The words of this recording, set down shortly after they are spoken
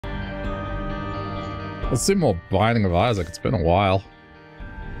Let's do more Binding of Isaac. It's been a while.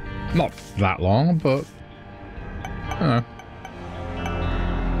 Not that long, but... I don't know.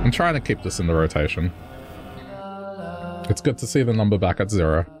 I'm trying to keep this in the rotation. It's good to see the number back at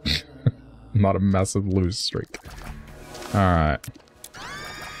 0. Not a massive lose streak. Alright.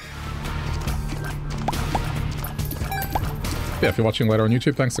 Yeah, if you're watching later on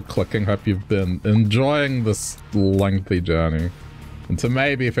YouTube, thanks for clicking. Hope you've been enjoying this lengthy journey. Into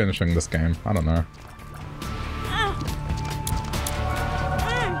maybe finishing this game. I don't know.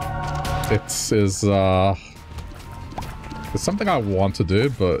 It's something I want to do,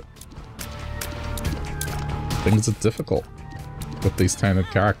 but things are difficult with these tainted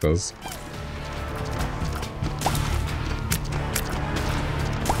characters.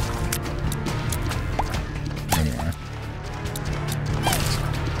 Anyway.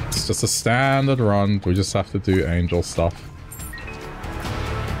 It's just a standard run. We just have to do angel stuff.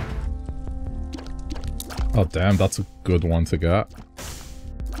 Oh damn, that's a good one to get.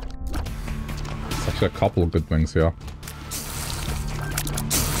 There's actually a couple of good things here.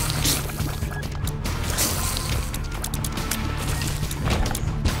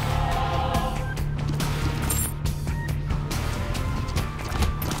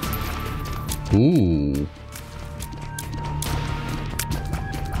 Ooh.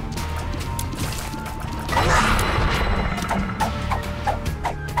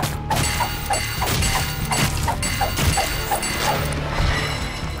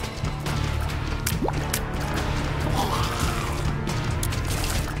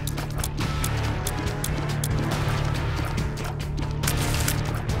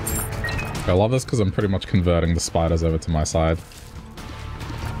 I love this because I'm pretty much converting the spiders over to my side.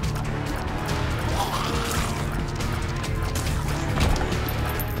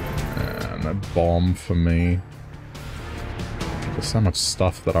 And a bomb for me. There's so much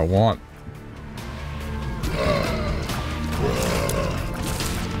stuff that I want.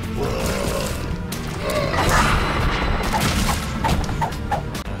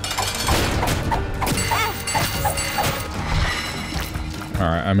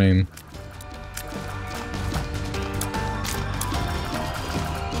 Alright, I mean...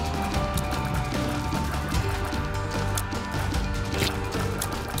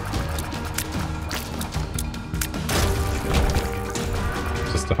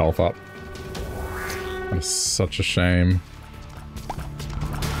 health up. That is such a shame.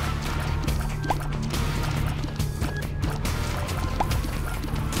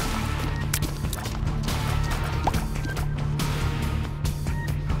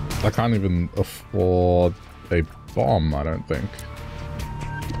 I can't even afford a bomb, I don't think.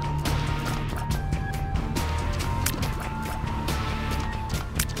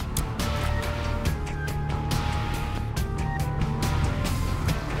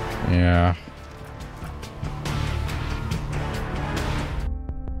 Yeah.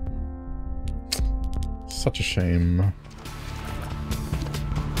 Such a shame. I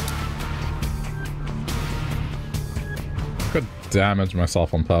could damage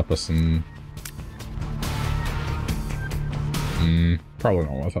myself on purpose and... probably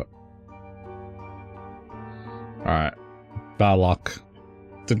not worth it. Alright. Bad luck.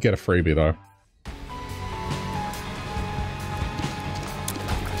 Did get a freebie though.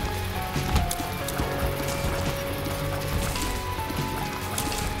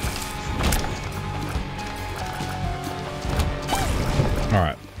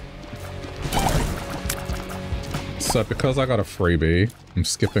 So because I got a freebie, I'm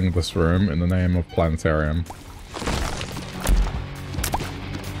skipping this room in the name of Planetarium.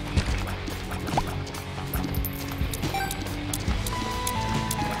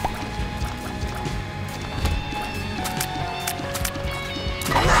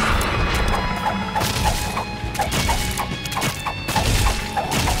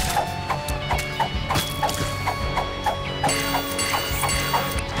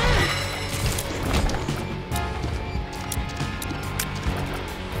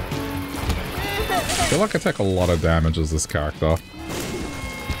 I feel like I take a lot of damage as this character.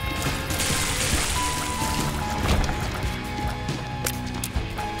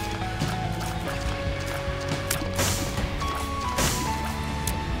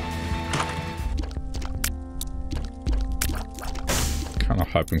 Kinda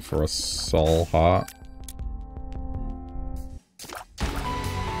hoping for a soul heart.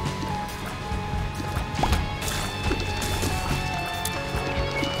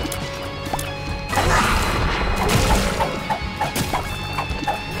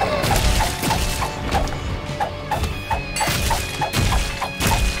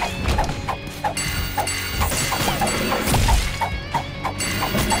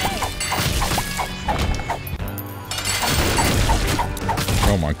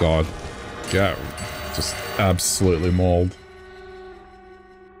 Oh my god. Yeah, just absolutely mauled.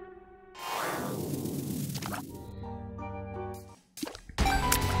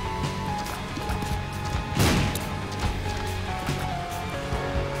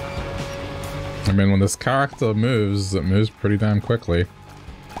 I mean, when this character moves, it moves pretty damn quickly.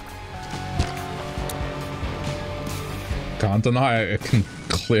 Can't deny it can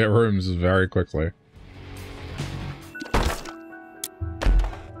clear rooms very quickly.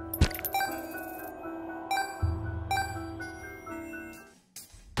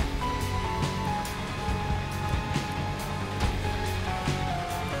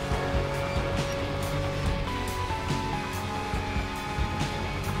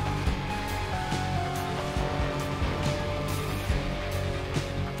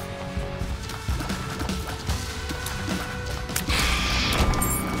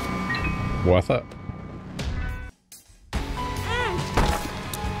 Worth it.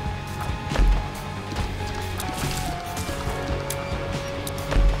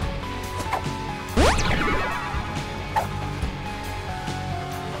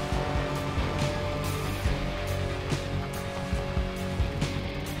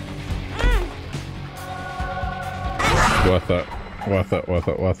 Worth it. Worth it, worth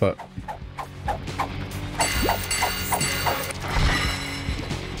it, worth it.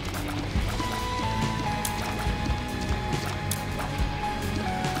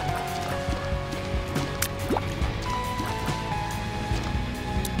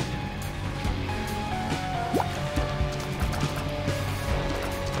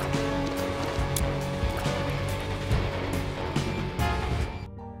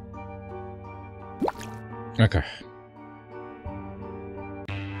 Okay.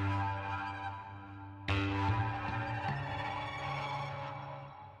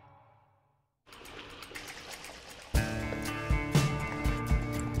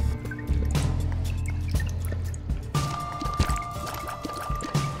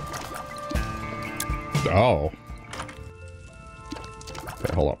 Oh.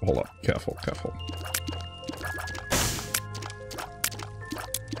 Okay, hold up. Careful, careful.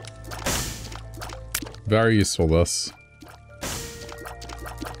 Very useful, this.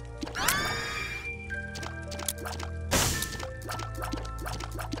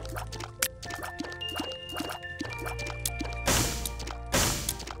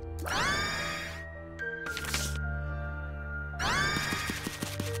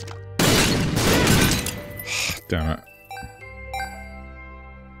 Damn it.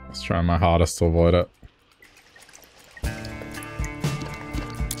 I was trying my hardest to avoid it.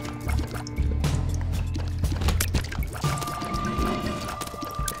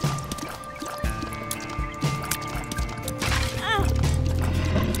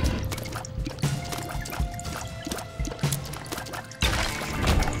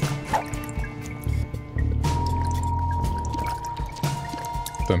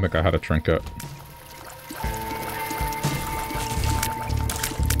 Don't think I had a trinket.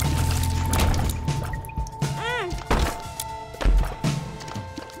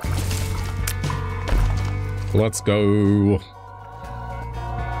 Let's go.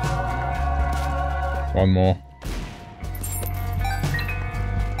 One more.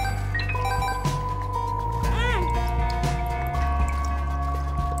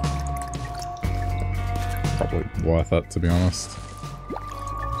 Probably worth it, to be honest.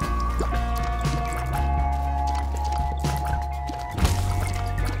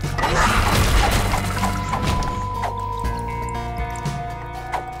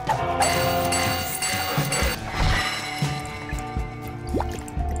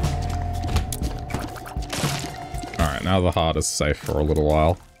 Now the heart is safe for a little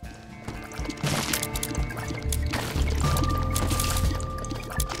while.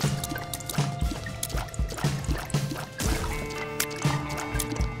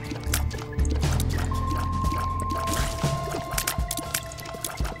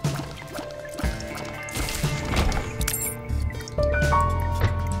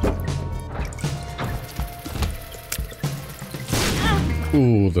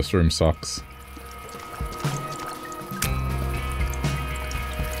 Ooh, this room sucks.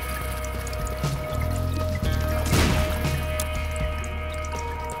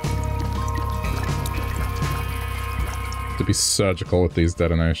 To be surgical with these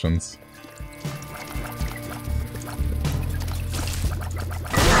detonations.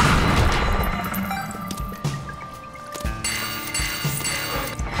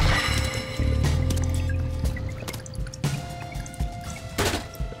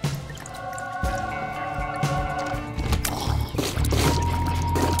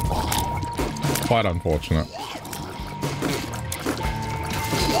 Quite unfortunate.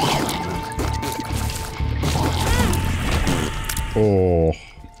 Oh.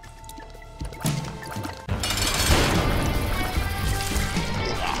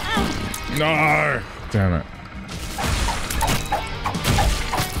 No! Damn it.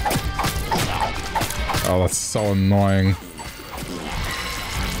 Oh, that's so annoying.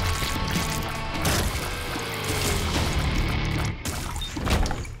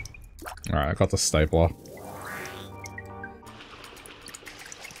 Alright, I got the stapler.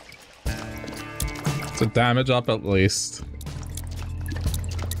 So damage up at least.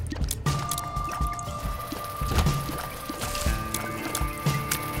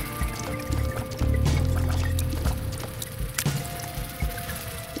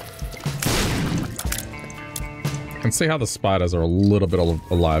 I can see how the spiders are a little bit of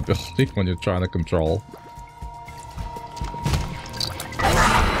a liability when you're trying to control.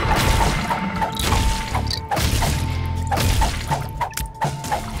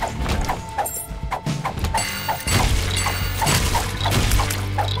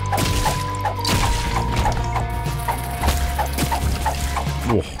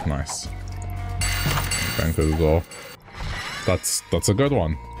 Oh, nice. Thank you as well. That's a good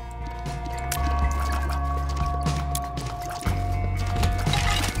one.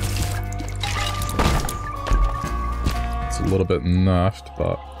 A little bit nerfed,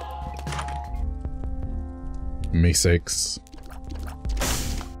 but me sakes.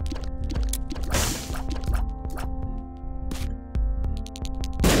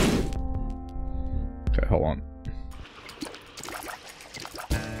 Okay, hold on.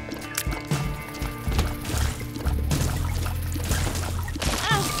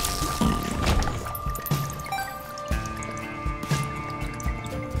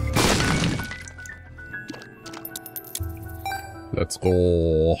 Let's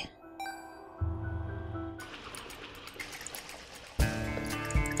go.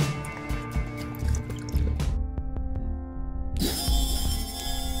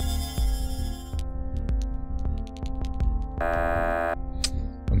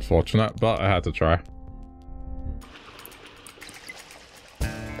 Unfortunate, but I had to try.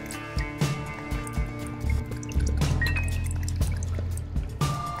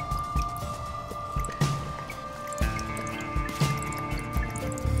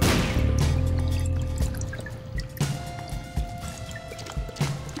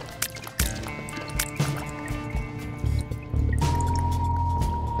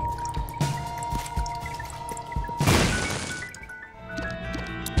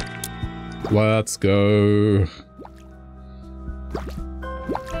 Let's go.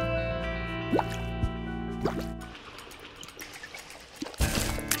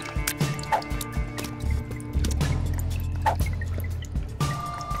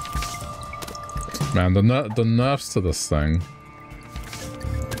 Man, the nerfs to this thing.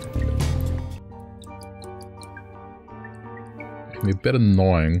 Can be a bit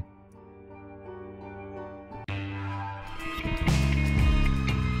annoying.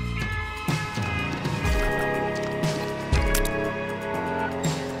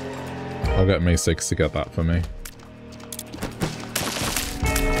 I'll get me 6 to get that for me.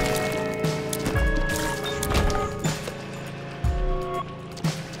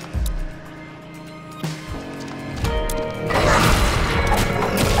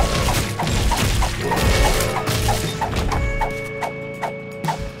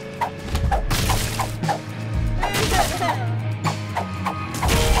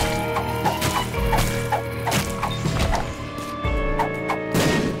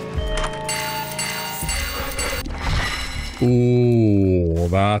 Ooh,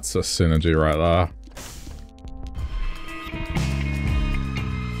 that's a synergy right there.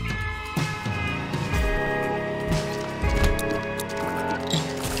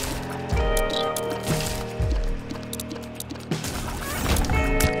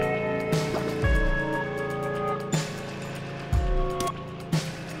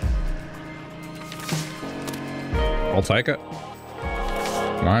 I'll take it.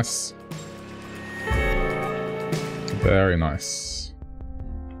 Nice. Very nice.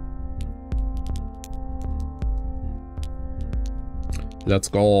 Let's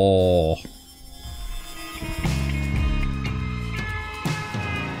go.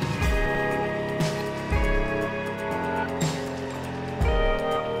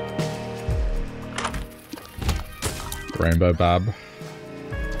 Rainbow Bab.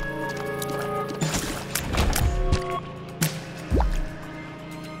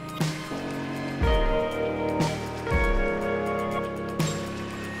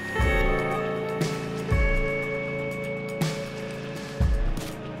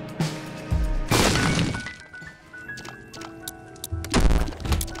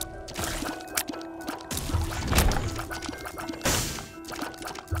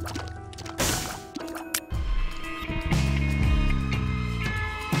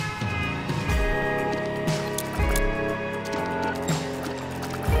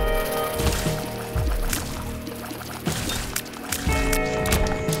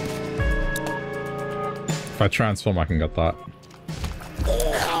 If I transform, I can get that.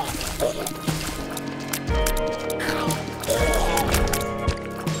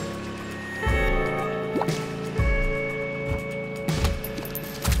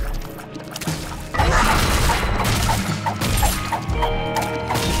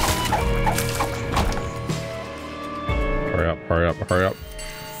 Hurry up, hurry up, hurry up.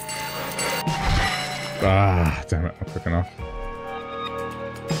 Ah, damn it, not quick enough.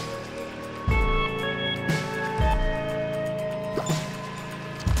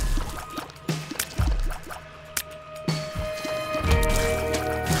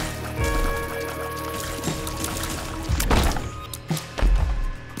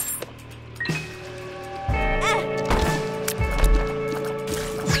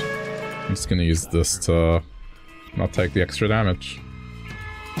 I'm just gonna use this to not take the extra damage.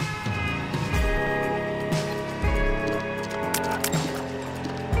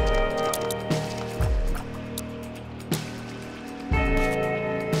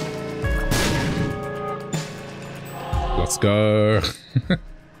 Let's go.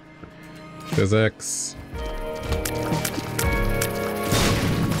 Physics.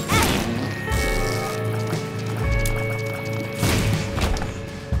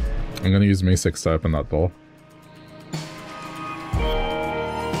 I'm gonna use Me6 to open that door.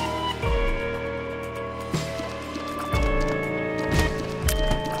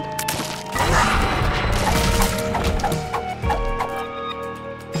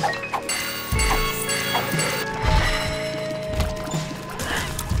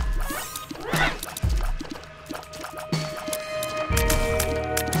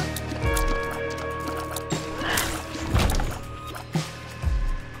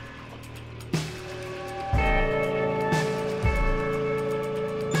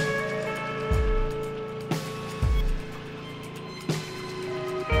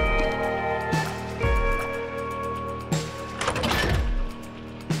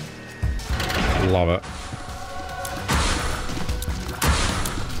 Love it.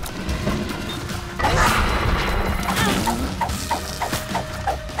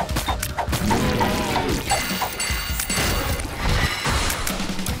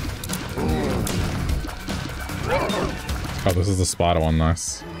 Oh, this is the spider one,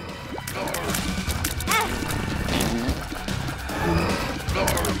 nice.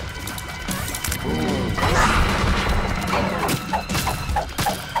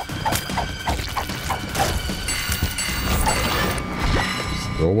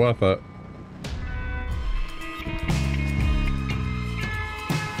 Still worth it.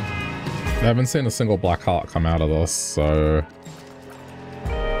 I haven't seen a single black heart come out of this, so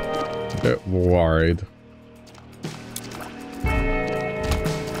a bit worried.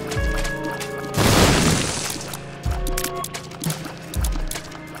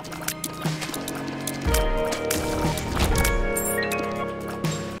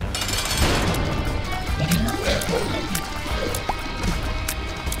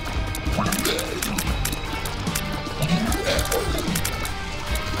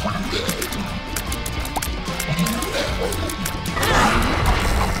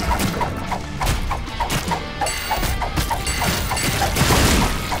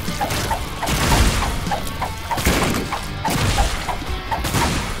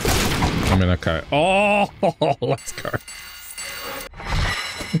 Okay. Oh, let's go.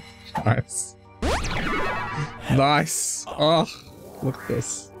 Nice. Nice. Oh, look at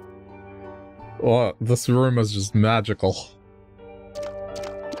this. Oh, this room is just magical.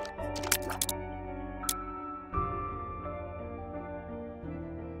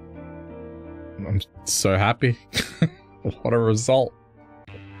 I'm so happy. What a result.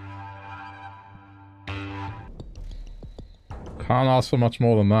 Can't ask for much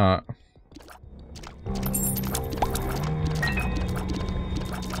more than that.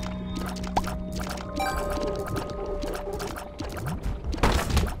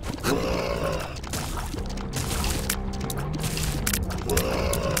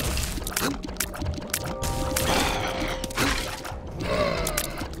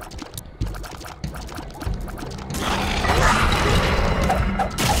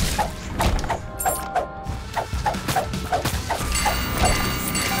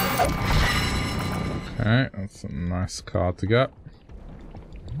 Nice card to get.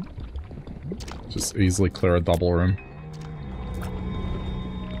 Just easily clear a double room.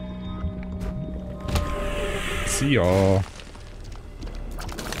 See ya.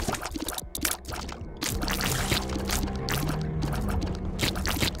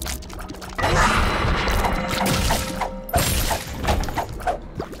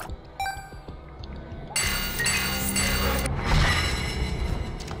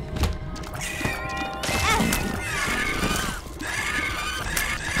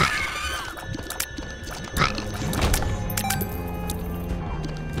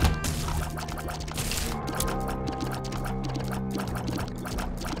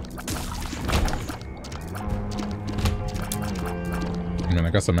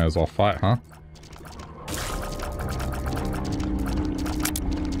 I guess I may as well fight, huh?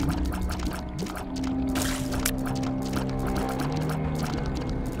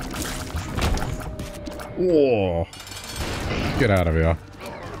 Whoa! Get out of here.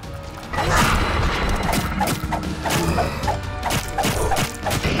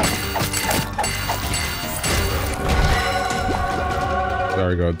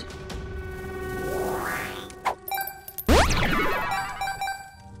 Very good.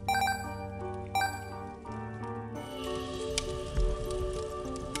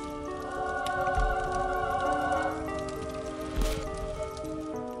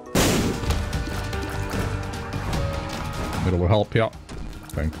 It will help you.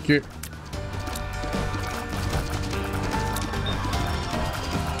 Thank you.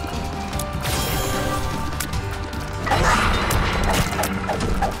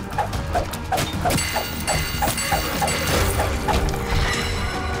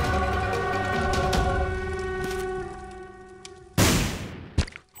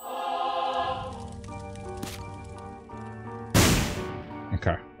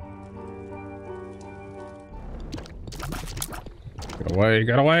 Okay. Get away,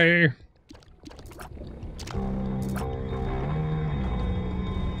 get away!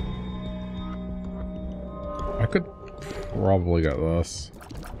 I could probably get this.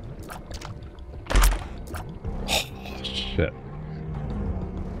 Oh, shit.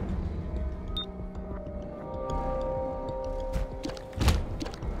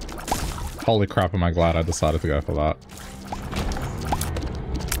 Holy crap, am I glad I decided to go for that.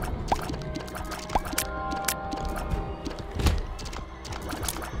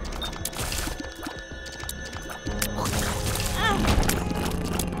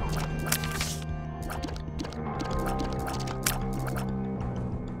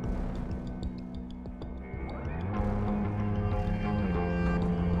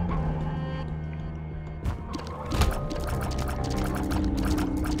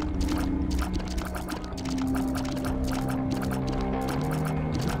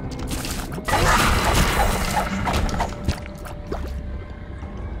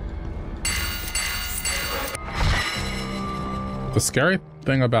 The scary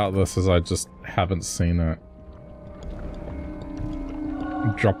thing about this is I just haven't seen it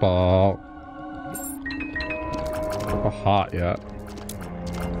drop a heart yet.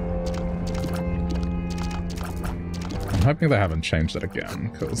 I'm hoping they haven't changed it again,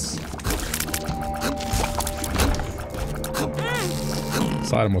 because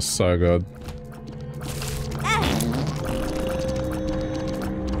this item was so good.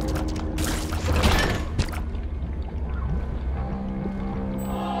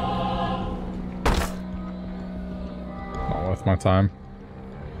 My time.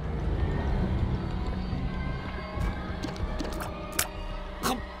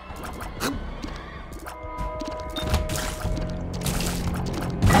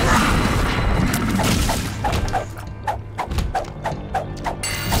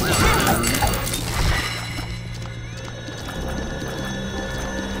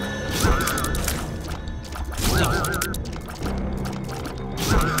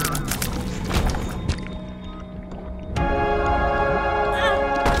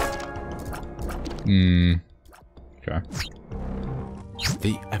 Okay.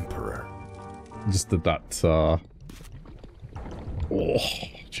 The Emperor. Just did that, oh,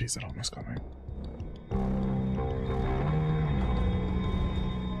 jeez, it almost got me.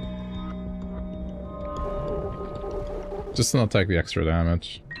 Just to not take the extra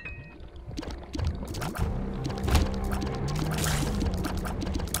damage.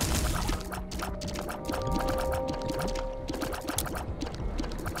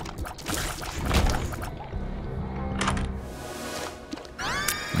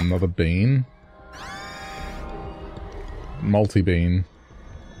 Another bean. Multi-bean.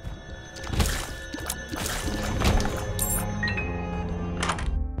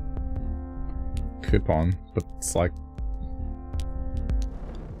 Coupon, but it's like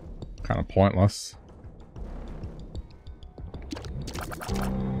kind of pointless.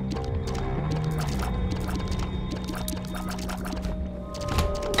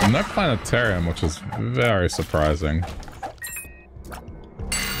 No planetarium, which is very surprising.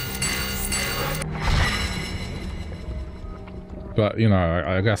 But, you know,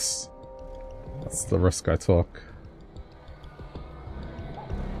 I guess that's the risk I took.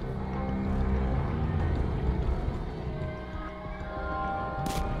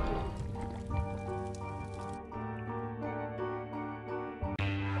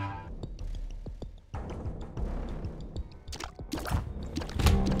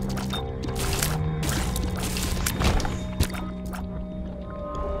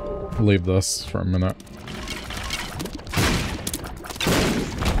 leave this for a minute.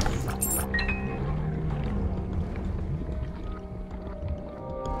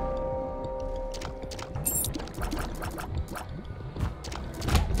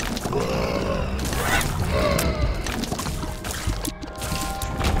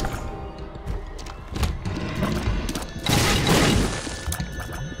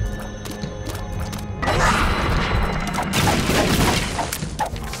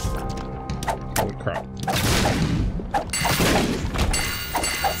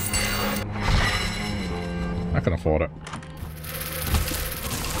 Afford it.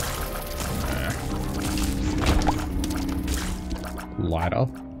 Lighter.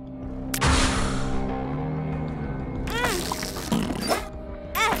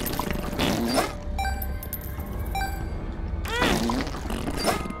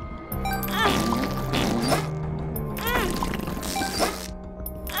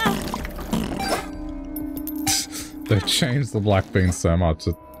 They changed the black bean so much.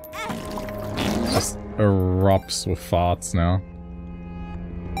 It just erupts with farts now.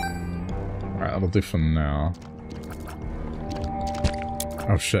 Alright, that'll do for now.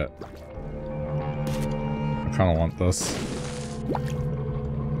 Oh shit. I kinda want this.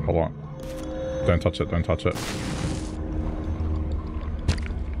 Hold on. Don't touch it, don't touch it.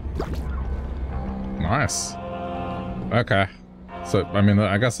 Nice. Okay. So, I mean,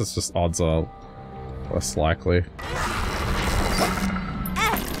 I guess it's just odds are less likely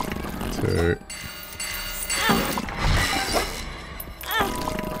to...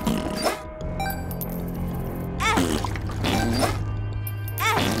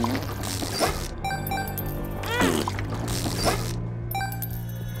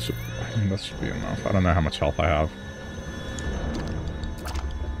 This should be enough. I don't know how much health I have.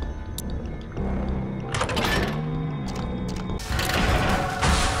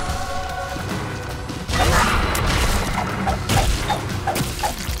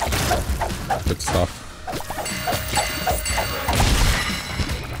 Good stuff.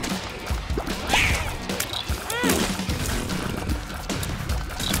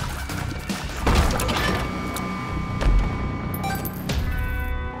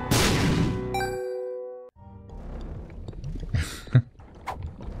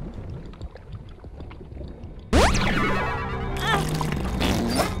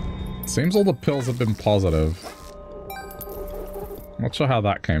 Seems all the pills have been positive. Not sure how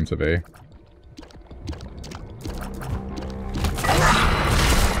that came to be.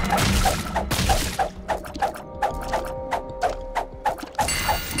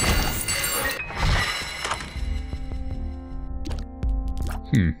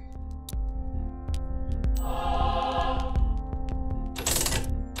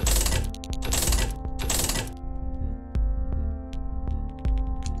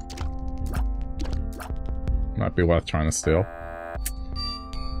 Might be worth trying to steal.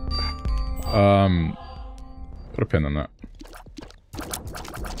 Put a pin in that.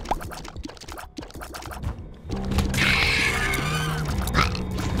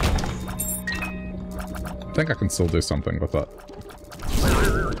 I think I can still do something with that.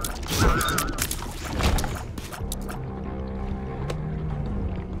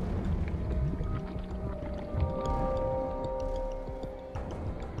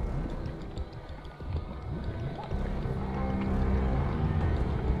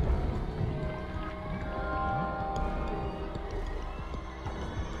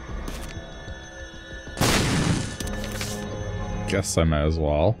 Guess I may as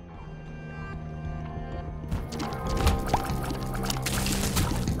well.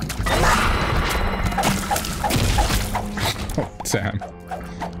 Oh, damn.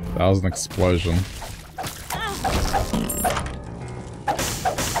 That was an explosion.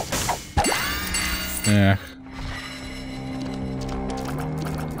 Yeah.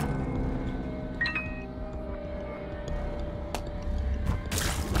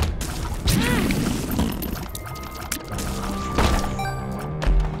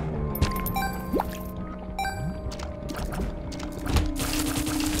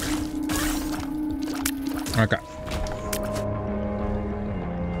 Okay.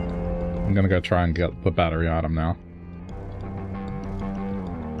 I'm gonna go try and get the battery item now.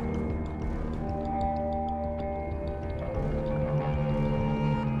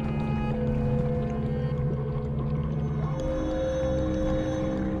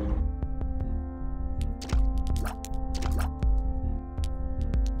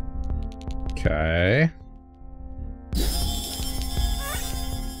 Okay.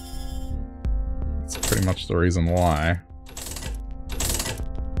 Pretty much the reason why.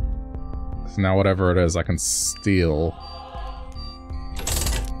 So now whatever it is, I can steal.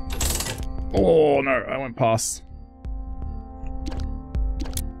 Oh no, I went past.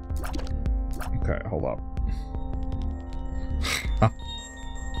 Okay, hold up.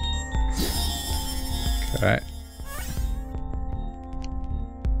 Okay.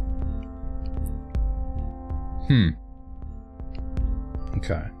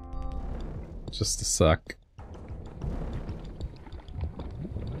 Okay. Just a sec.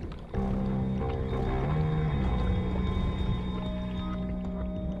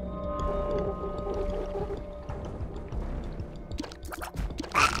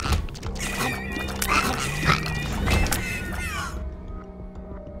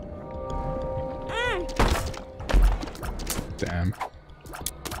 Damn.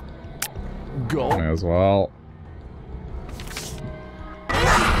 Go. May as well.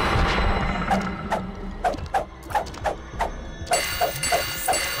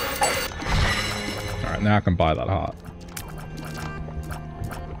 Alright, now I can buy that heart.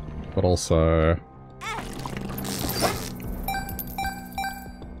 But also...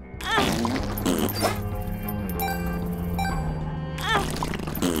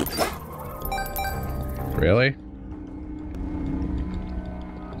 Really?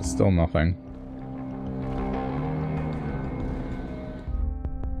 Still nothing.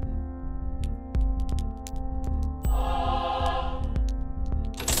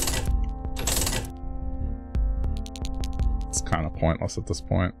 It's kind of pointless at this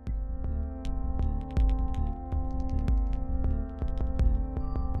point.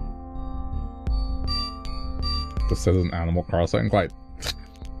 This isn't Animal Crossing, like...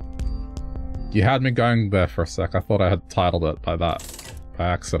 You had me going there for a sec. I thought I had titled it by that. By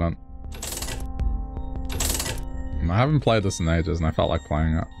accident. I haven't played this in ages and I felt like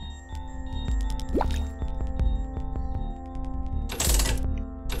playing it.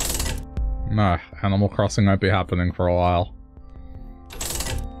 No, Animal Crossing won't be happening for a while.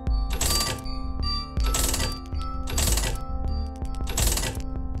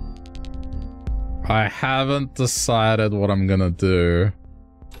 I haven't decided what I'm gonna do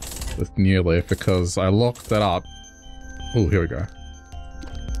with New Leaf because I looked it up. Oh, here we go.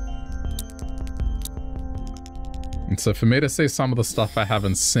 And so for me to see some of the stuff I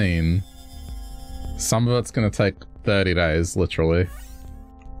haven't seen, some of it's gonna take 30 days, literally.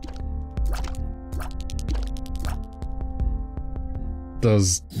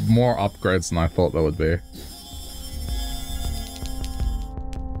 There's more upgrades than I thought there would be.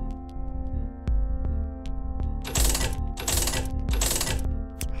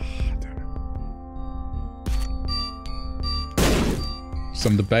 So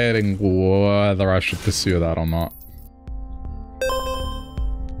I'm debating whether I should pursue that or not.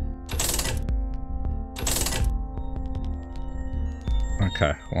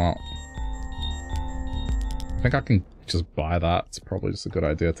 Okay, well... I think I can just buy that. It's probably just a good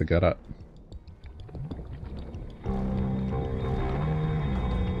idea to get it.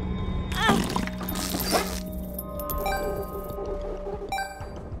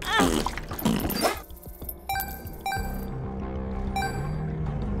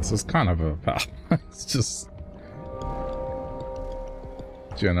 This is kind of a... It's just...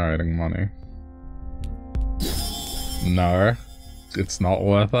 generating money. No. It's not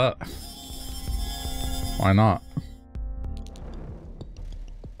worth it. Why not?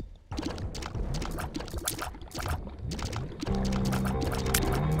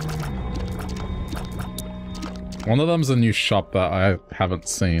 One of them's a new shop that I haven't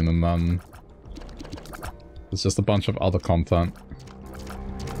seen, and then there's just a bunch of other content.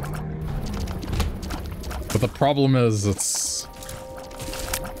 But the problem is, it's...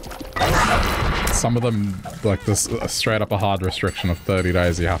 some of them, like, this straight up a hard restriction of 30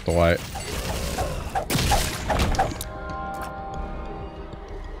 days you have to wait.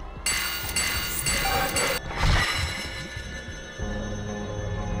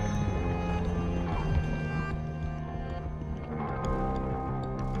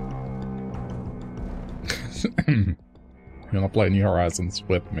 You're gonna play New Horizons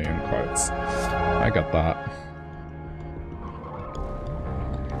with me, in quotes. I get that.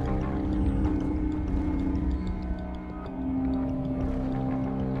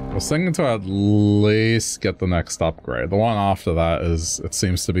 I was thinking to at least get the next upgrade. The one after that is, it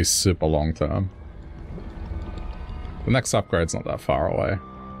seems to be super long term. The next upgrade's not that far away.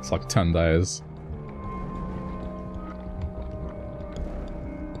 It's like 10 days.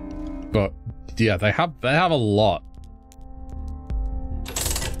 But yeah, they have a lot.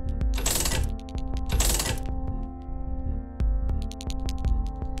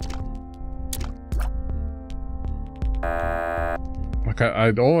 Like,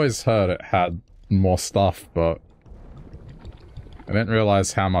 I'd always heard it had more stuff, but I didn't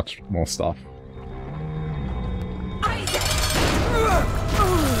realize how much more stuff.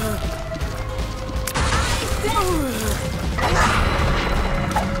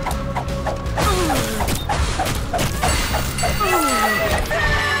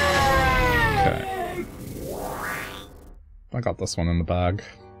 Okay. I got this one in the bag.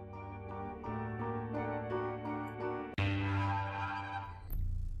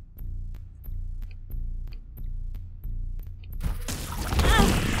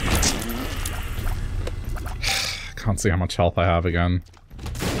 Can't see how much health I have again.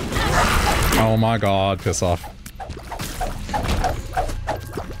 Oh my god, piss off.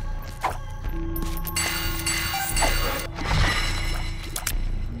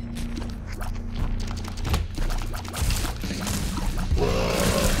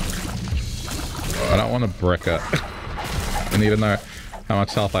 I don't want to brick it. I need to know how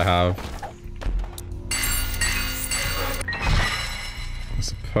much health I have. I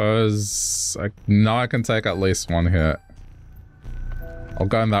suppose I know I can take at least one hit. I'll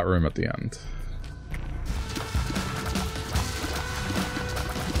go in that room at the end.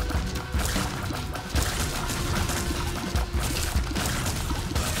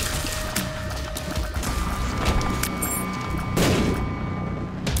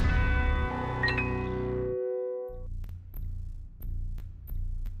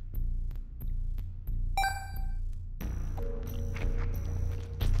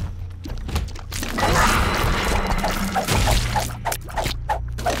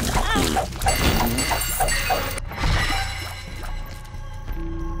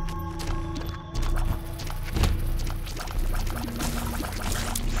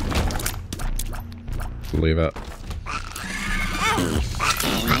 Leave it.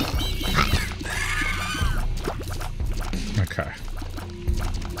 Okay.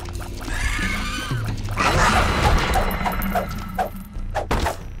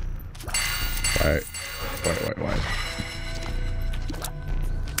 Wait.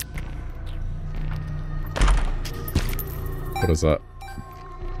 What is that?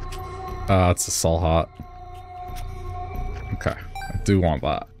 It's a soul heart. Okay, I do want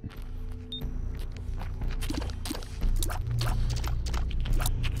that.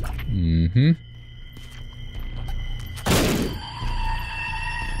 Mm-hmm.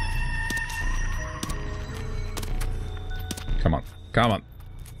 Come on. Come on.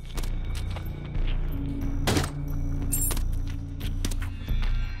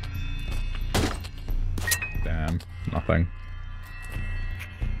 Damn. Nothing.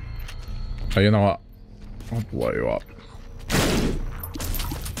 Oh, you know what? I'll blow you up.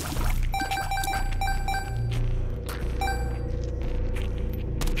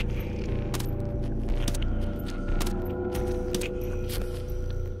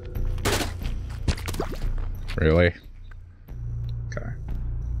 Really? Okay.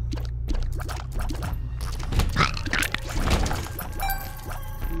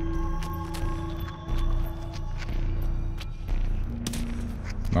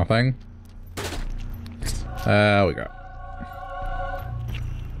 Nothing? There we go.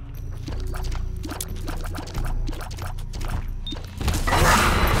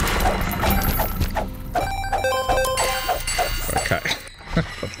 Okay.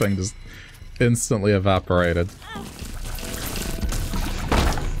 That thing just instantly evaporated.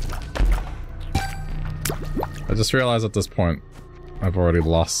 I just realized at this point I've already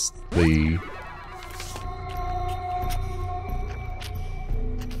lost the...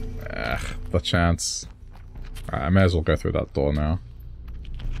 the chance. Alright, I may as well go through that door now.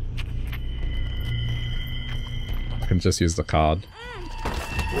 I can just use the card.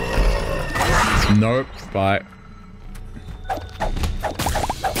 Nope, bye.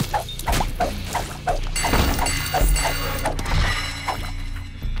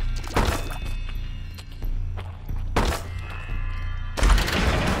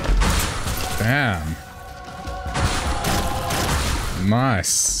 Damn.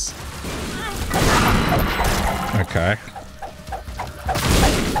 Nice. Okay.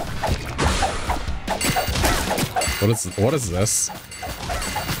 What is this?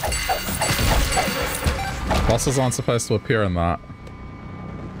 Bosses aren't supposed to appear in that.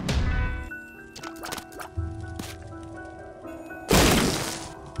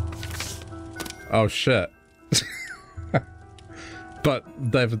 Oh shit. But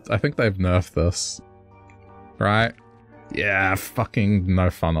I think they've nerfed this. Right? Yeah, fucking no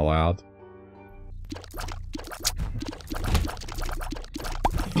fun allowed.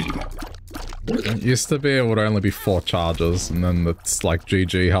 It used to be it would only be 4 charges, and then it's like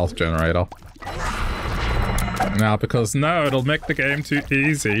GG health generator. Now, because no, it'll make the game too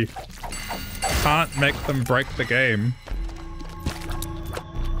easy. Can't make them break the game.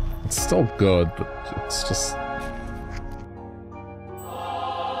 It's still good, but it's just...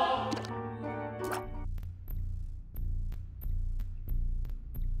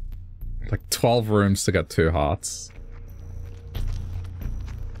 like 12 rooms to get 2 hearts.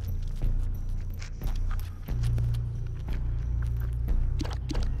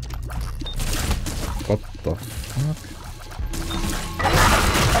 What the fuck?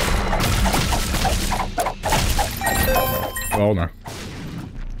 Oh no.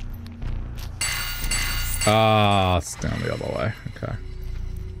 Ah, it's down the other way. Okay.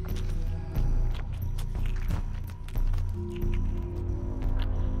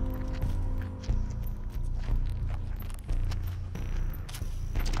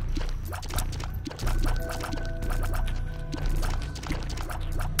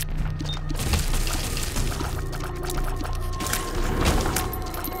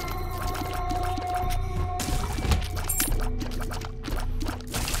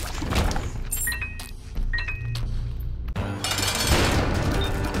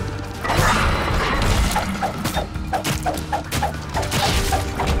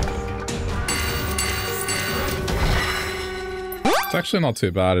 It's actually not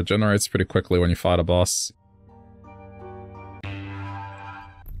too bad. It generates pretty quickly when you fight a boss.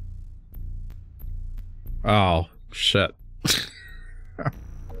 Oh, shit. I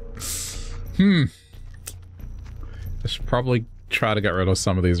should probably try to get rid of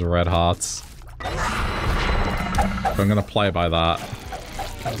some of these red hearts. But I'm gonna play by that.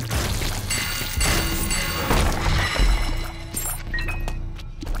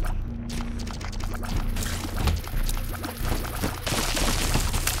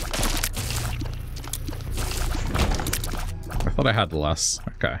 I thought I had less.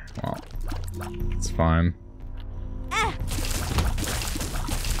 Okay, well, it's fine. I'm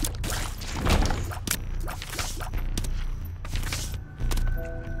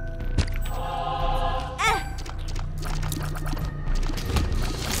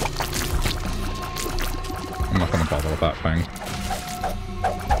not gonna bother with that thing.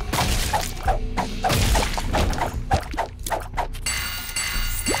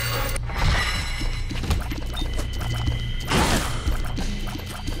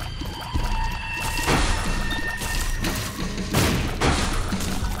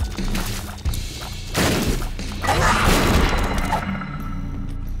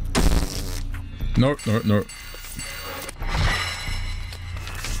 No, no, no.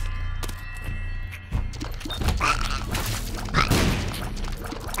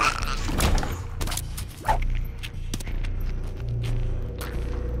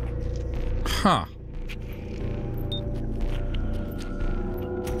 Huh.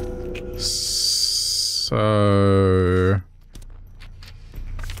 So...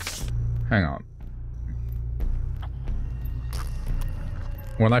 hang on.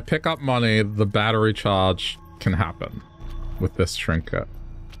 When I pick up money, the battery charge can happen with this trinket.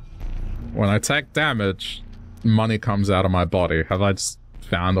 When I take damage, money comes out of my body. Have I just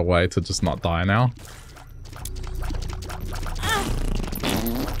found a way to just not die now?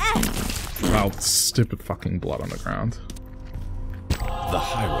 Oh, stupid fucking blood on the ground. The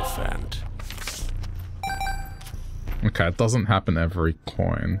Hierophant. Okay, it doesn't happen every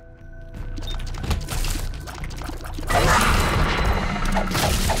coin.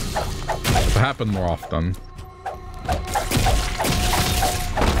 It happened more often.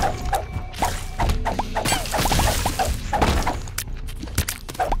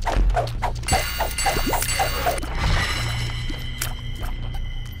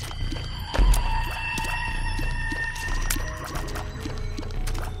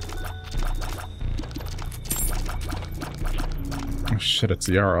 Oh shit, it's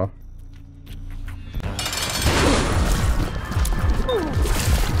Yara.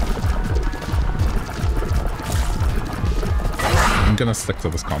 I'm gonna stick to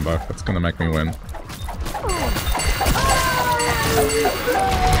this combo. That's gonna make me win.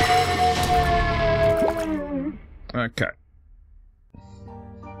 Okay.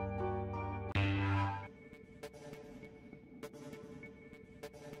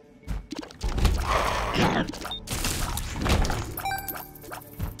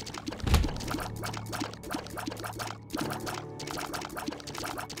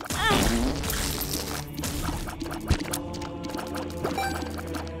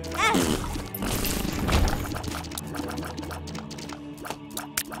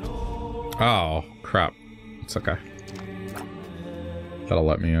 Oh, crap. It's okay. That'll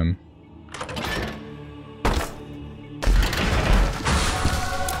let me in.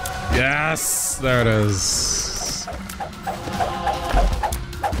 Yes! There it is.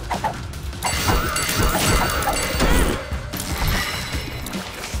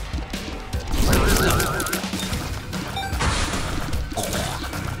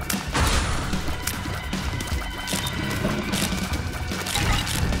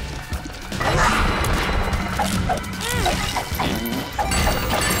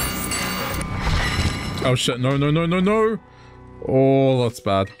 Oh shit, no, no, no, no, no! Oh, that's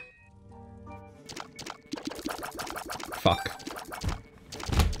bad. Fuck.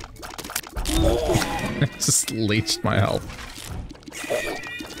 It just leached my health.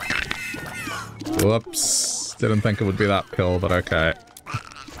 Whoops. Didn't think it would be that pill, but okay.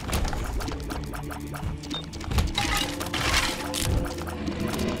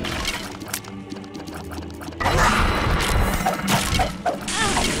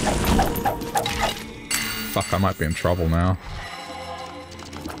 Fuck, I might be in trouble now.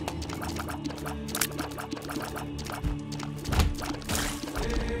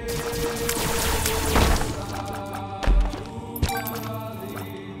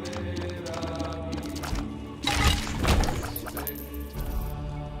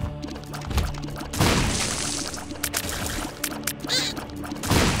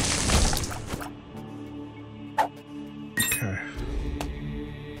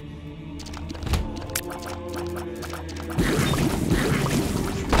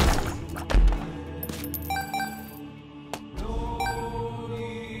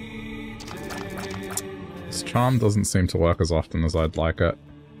 Charm doesn't seem to work as often as I'd like it.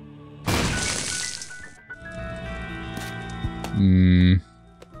 No,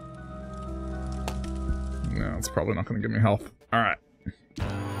 it's probably not going to give me health. Alright.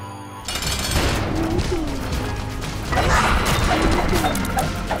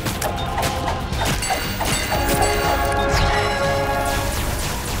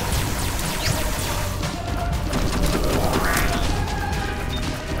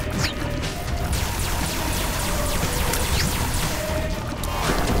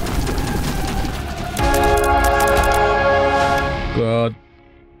 Good.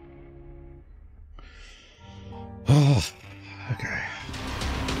 Oh, okay.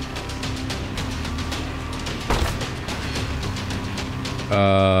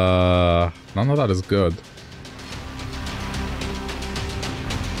 None of that is good.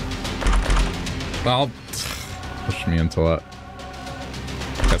 Well, push me into it.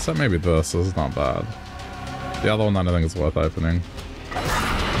 Okay, so maybe this is not bad. The other one I don't think is worth opening.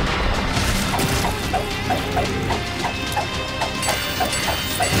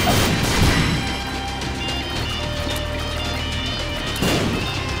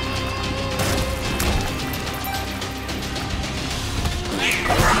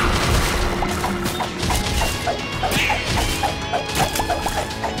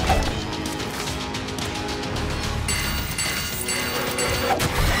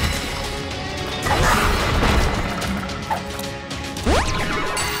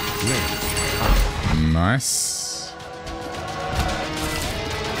 Nice.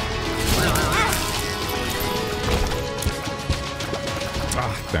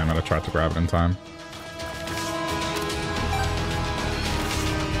 Ah, damn it, I tried to grab it in time.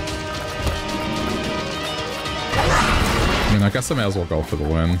 I mean, I guess I may as well go for the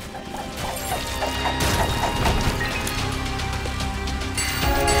win.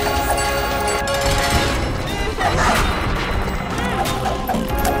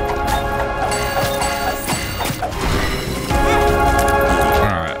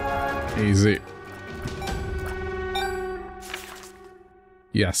 Easy.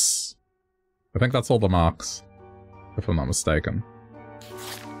 Yes. I think that's all the marks, if I'm not mistaken.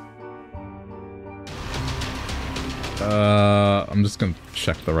 I'm just gonna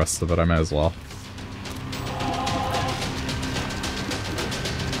check the rest of it, I may as well.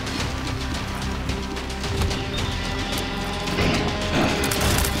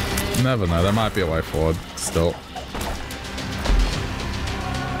 Never know, there might be a way forward, still.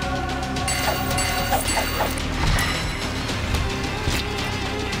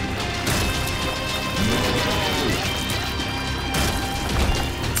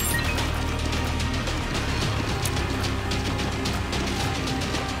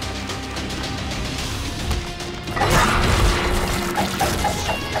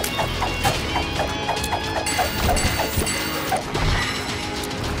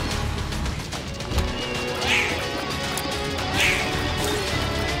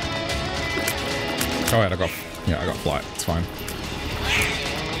 Oh wait, I got flight, it's fine.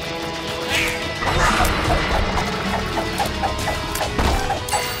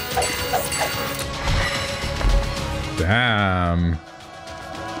 Damn.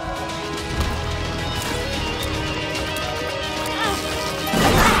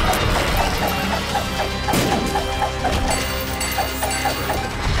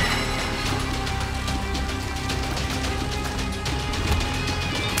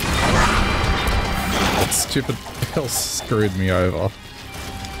 That stupid pill screwed me over.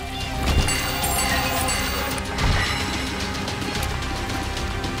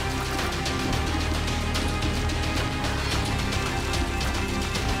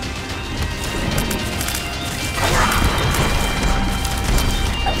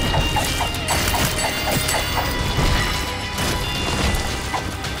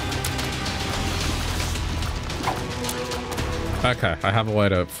 Okay, I have a way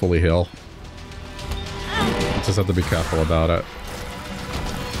to fully heal. Just have to be careful about it.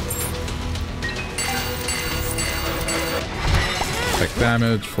 Take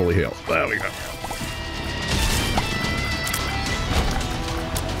damage, fully heal. There we go.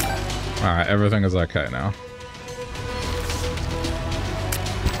 Alright, everything is okay now.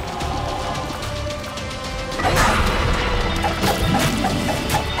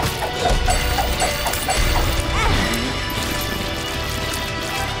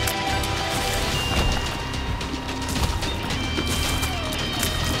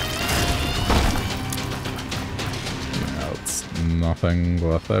 Nothing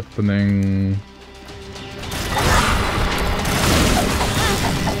worth opening.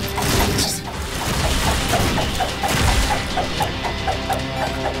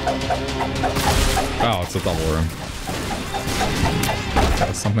 Oh, it's a double room.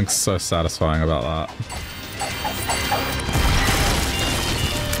 There's something so satisfying about that.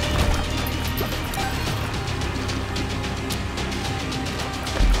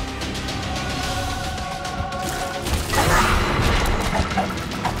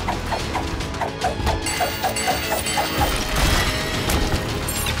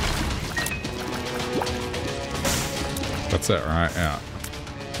 That's it, right? Yeah.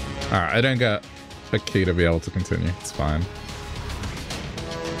 Alright, I don't get a key to be able to continue. It's fine.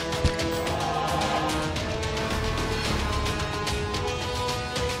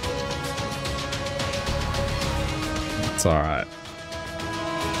 It's alright.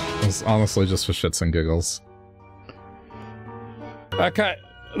 It's honestly just for shits and giggles. Okay,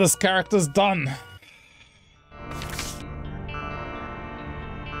 this character's done.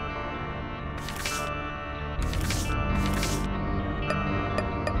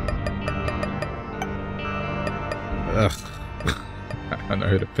 Ugh. I don't know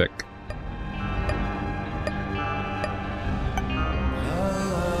who to pick.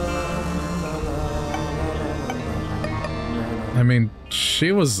 I mean,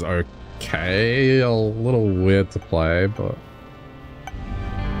 she was okay, a little weird to play, but...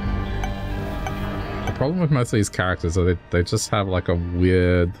 The problem with most of these characters is they just have like a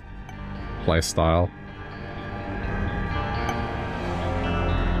weird playstyle.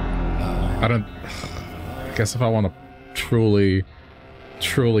 I guess if I want to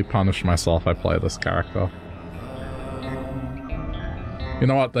truly punish myself, I play this character. You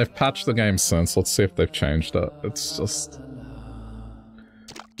know what? They've patched the game since. Let's see if they've changed it. It's just...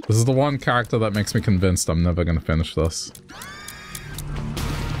 This is the one character that makes me convinced I'm never gonna finish this.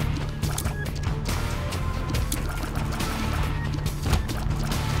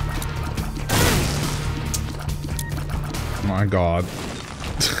 My god.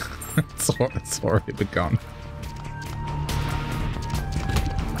 It's already begun.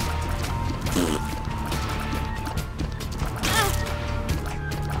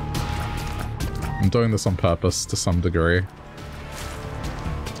 I'm doing this on purpose to some degree.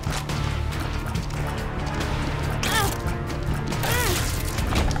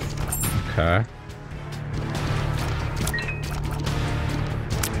 Okay.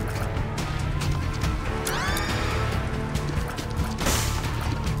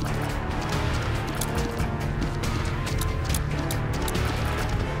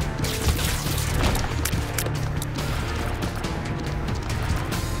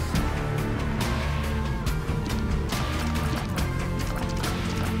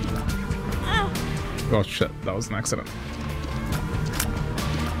 Oh shit, that was an accident.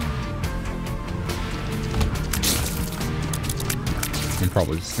 I'm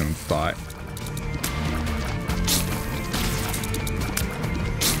probably just gonna die.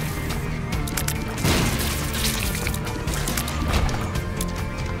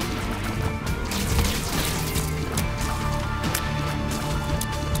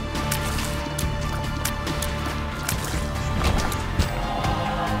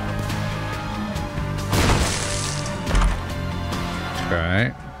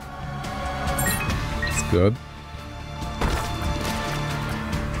 Okay. That's good.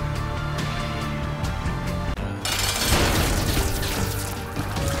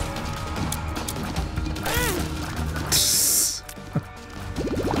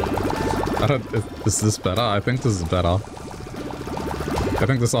 Is this better? I think this is better. I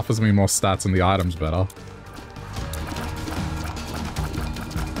think this offers me more stats and the item's better.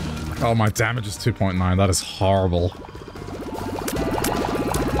 Oh, my damage is 2.9. That is horrible.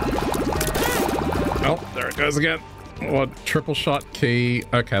 Oh, there it goes again. What? Triple shot key.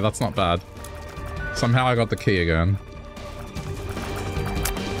 Okay, that's not bad. Somehow I got the key again.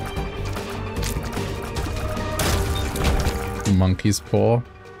 Monkey's paw.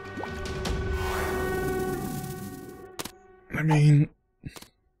 I mean...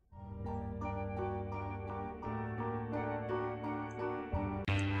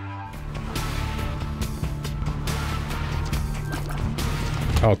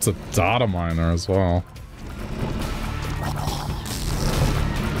 Oh, it's a data miner as well.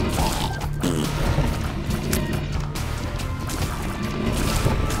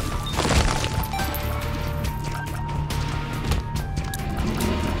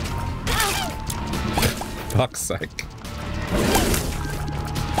 Fuck's sake.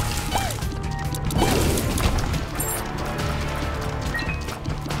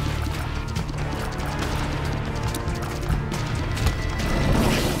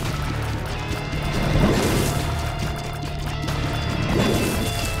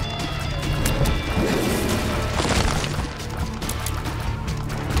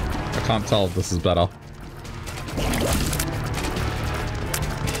 I can't tell if this is better.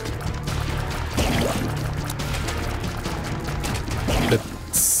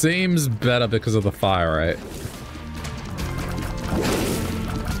 Seems better because of the fire rate.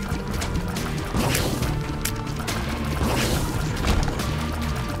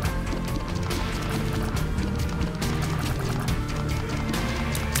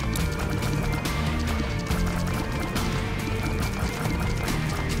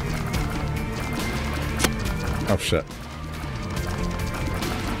 Oh shit.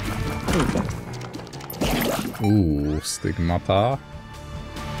 Ooh, stigmata.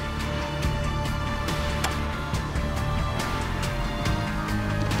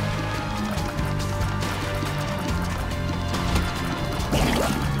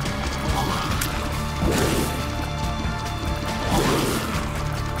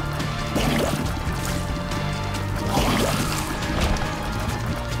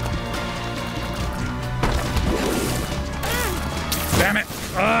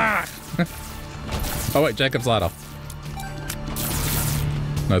 Oh wait, Jacob's ladder.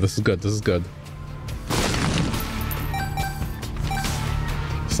 No, this is good, this is good.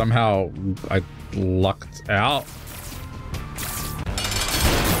 Somehow I lucked out.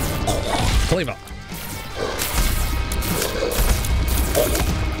 Cleaver.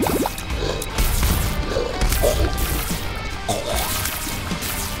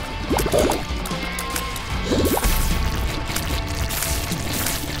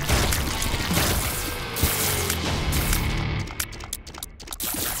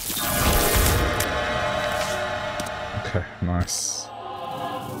 Nice.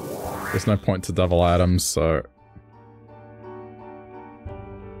 There's no point to double items, so...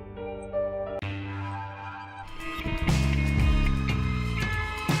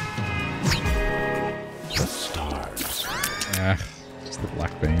 The stars. Eh, just the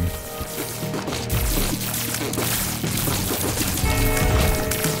black bean.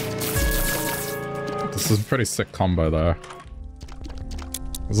 This is a pretty sick combo, though.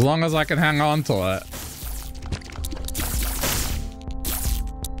 As long as I can hang on to it.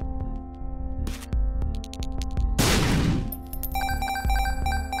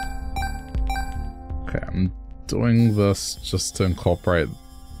 Doing this just to incorporate...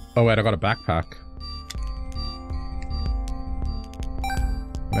 Oh wait, I got a backpack.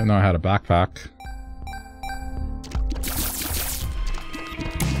 I didn't know I had a backpack.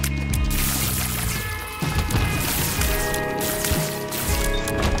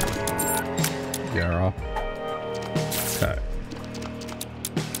 Yeah. Okay.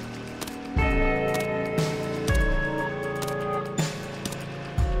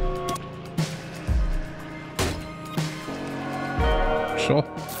 Sure.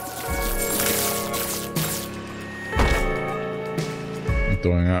 I'm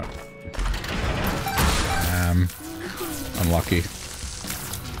doing it. Unlucky.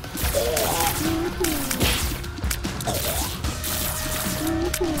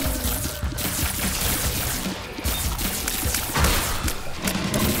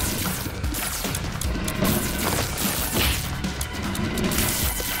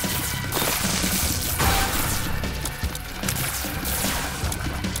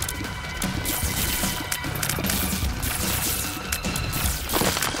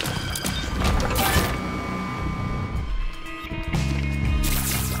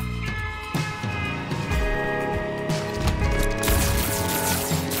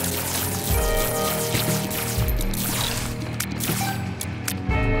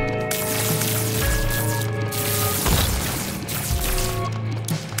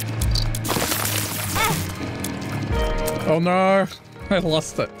 Oh no! I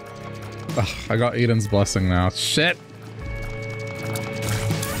lost it. Ugh, I got Eden's blessing now. Shit!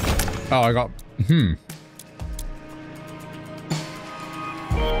 Oh, I got...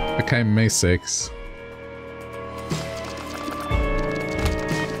 Became me 6.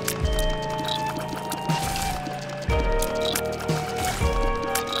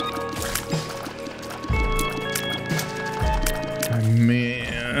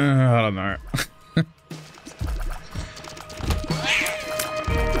 I don't know.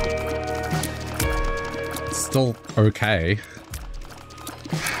 It's still okay.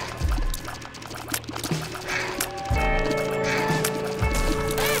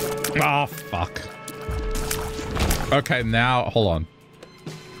 Oh, fuck. Okay, now, hold on.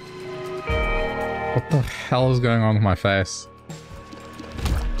 What the hell is going on with my face?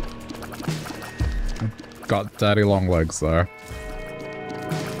 Got daddy long legs, though.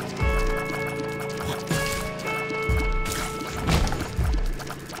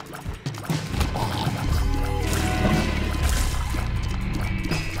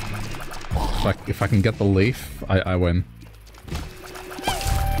 If I can get the leaf, I win.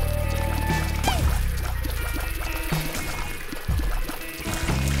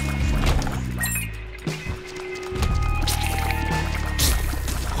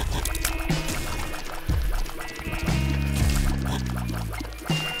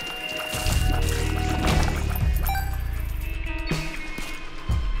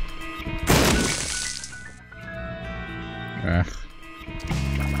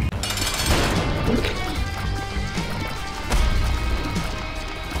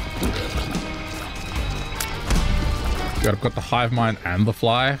 I've got the hive mind and the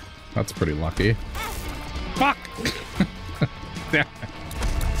fly. That's pretty lucky. Fuck! Damn.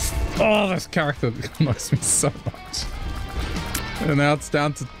 Oh, this character annoys me so much. And now it's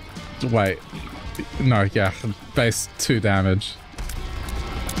down to... Wait. No, yeah. Base 2 damage.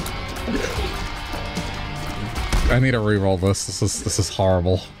 I need to reroll this. This is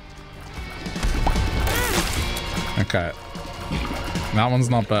horrible. Okay. That one's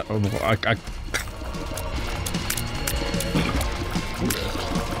not bad.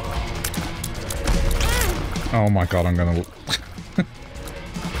 Oh my god, I'm gonna...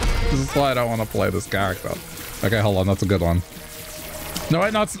 This is why I don't want to play this character. Okay, hold on, that's a good one. No,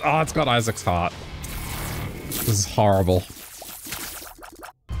 wait, no, it's... Oh, it's got Isaac's heart. This is horrible.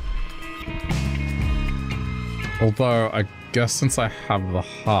 Although, I guess since I have the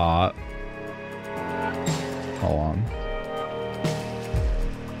heart... Hold on.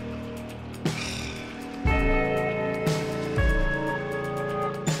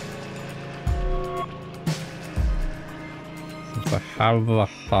 Since I have the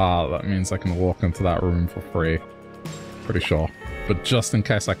heart, that means I can walk into that room for free. Pretty sure. But just in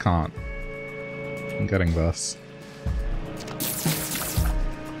case I can't, I'm getting this.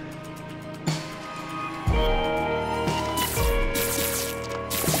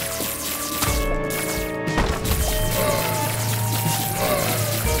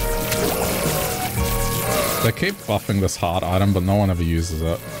 They keep buffing this heart item, but no one ever uses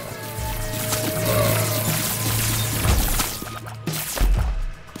it.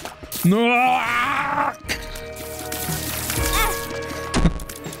 No!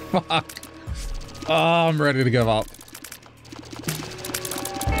 Fuck. Oh, I'm ready to give up.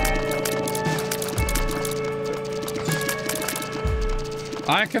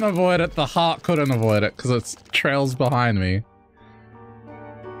 I can avoid it. The heart couldn't avoid it because it trails behind me.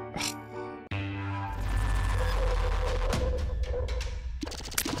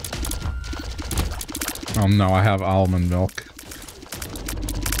 Oh no, I have almond milk.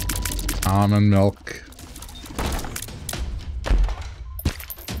 Almond milk.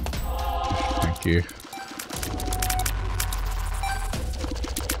 Thank you.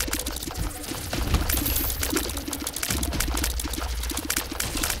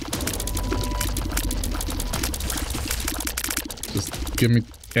 Just give me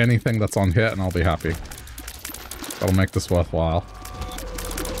anything that's on hit and I'll be happy. That'll make this worthwhile.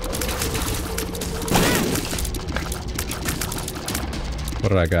 What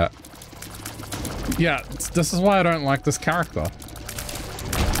did I get? Yeah, this is why I don't like this character.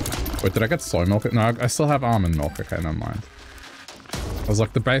 Wait, did I get soy milk? No, I still have almond milk. Okay, never mind. I was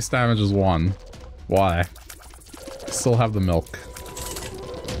like, the base damage is 1. Why? I still have the milk.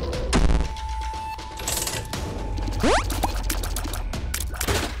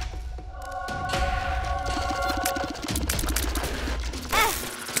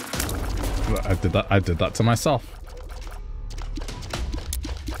 I did that to myself.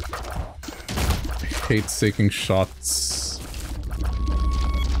 Hate-seeking shots.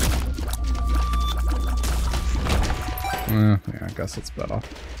 Yeah, I guess it's better.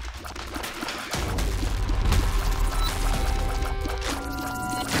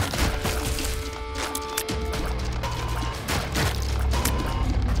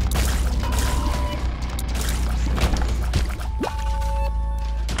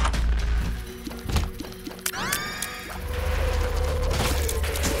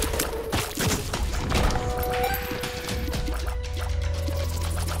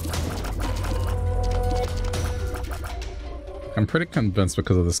 I'm pretty convinced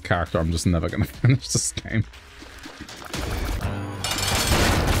because of this character I'm just never gonna finish this game.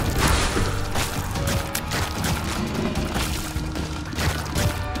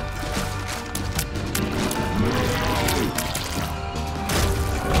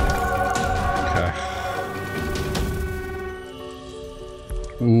 Okay.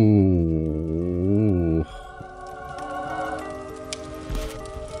 Ooh.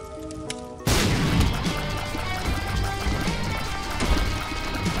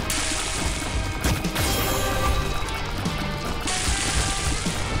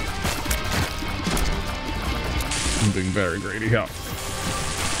 I'm being very greedy here.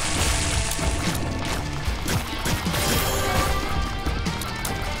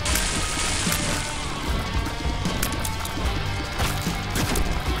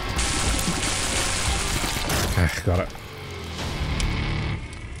 Okay, got it.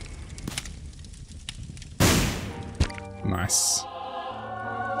 Nice.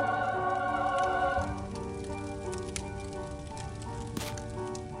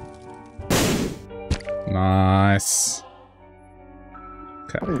 Nice.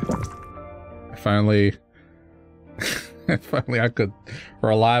 Okay. If only... if only I could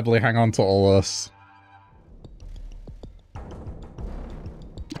reliably hang on to all this.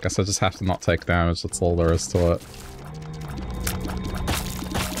 I guess I just have to not take damage, that's all there is to it.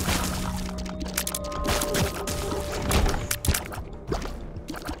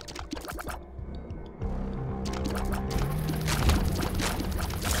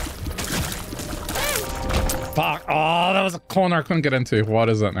 Fuck! Oh, that was a corner I couldn't get into. What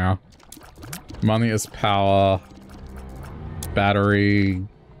is it now? Money is power. Battery.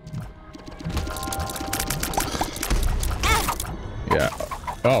 Yeah.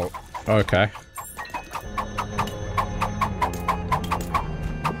 Oh, okay.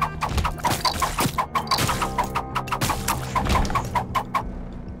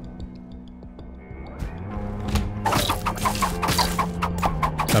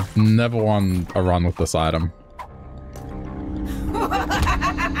 I've never won a run with this item.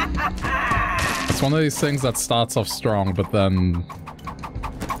 It's one of these things that starts off strong, but then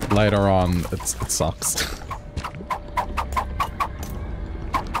later on, it sucks.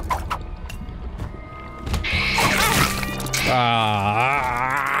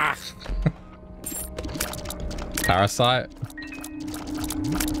 Ah! Parasite?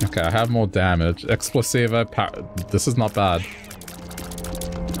 Okay, I have more damage. Explosiva, this is not bad.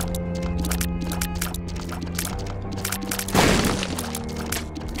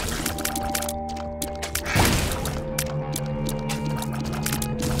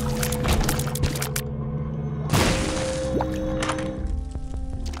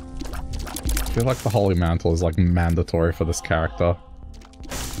 I feel like the Holy Mantle is like mandatory for this character.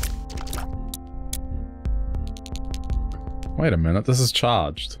 Wait a minute, this is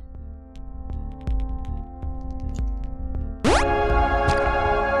charged.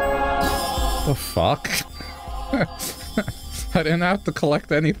 The fuck? I didn't have to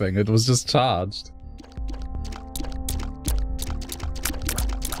collect anything, it was just charged.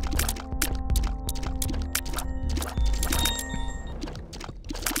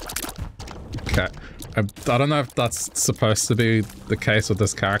 Okay. I don't know if that's supposed to be the case with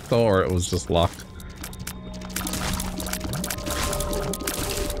this character or it was just luck.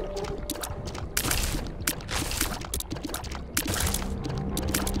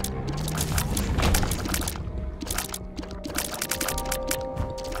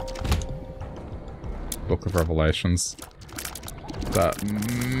 Book of Revelations. That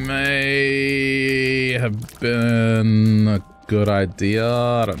may have been a good idea.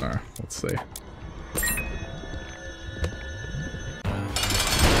 I don't know. Let's see.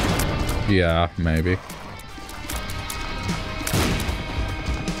 Yeah, maybe.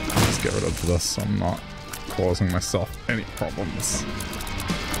 Let's get rid of this so I'm not causing myself any problems.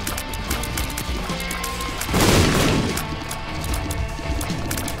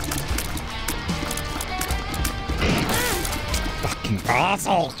 Fucking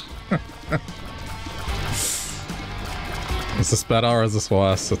asshole! Is this better or is this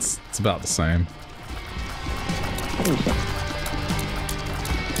worse? It's about the same.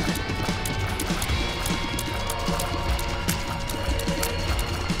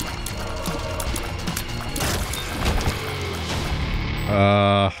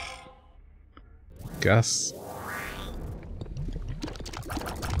 Guess.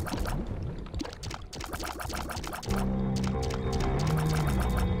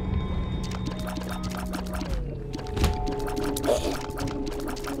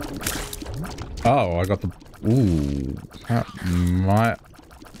 Oh, I got the... Ooh. That might...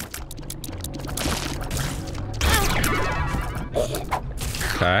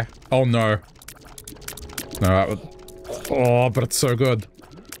 Okay. Oh no. No, that would... Oh, but it's so good.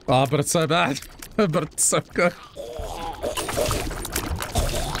 Oh, but it's so bad. But it's so good.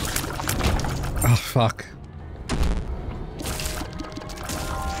 Oh, fuck.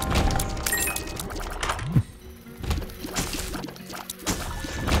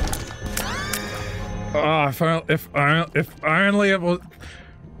 Oh, if only it was...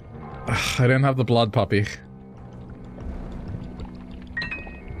 I didn't have the blood puppy.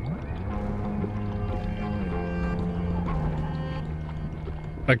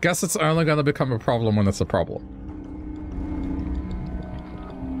 I guess it's only going to become a problem when it's a problem.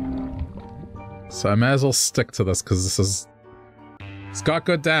 So I may as well stick to this, because this is... It's got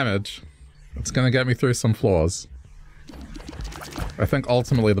good damage. It's going to get me through some floors. I think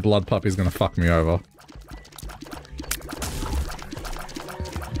ultimately the blood puppy is going to fuck me over.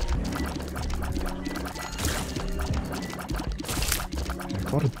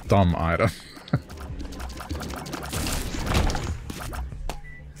 What a dumb item.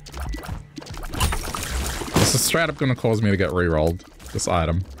 This is straight up going to cause me to get rerolled, this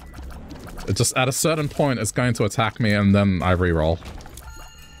item. It just, at a certain point, it's going to attack me and then I reroll.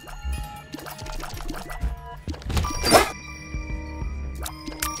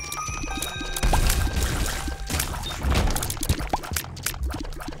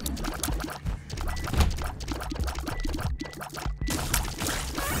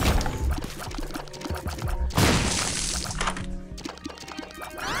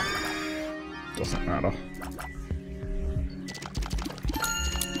 Doesn't matter.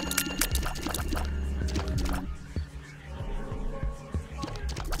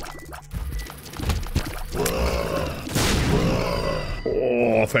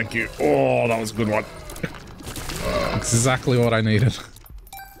 Oh, thank you. Oh, that was a good one. Exactly what I needed.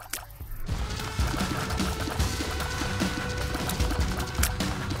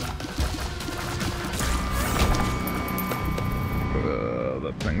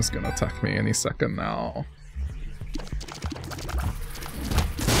 That thing's gonna attack me any second now.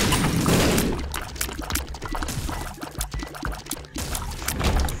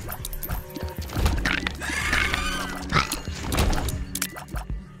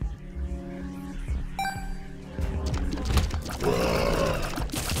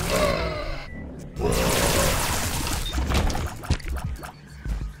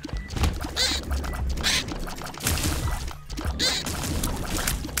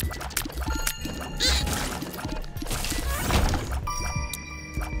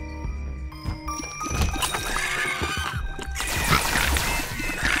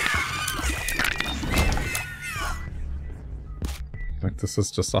 This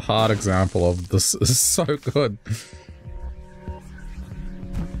is just a hard example of this is so good.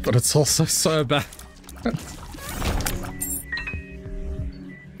 But it's also so bad.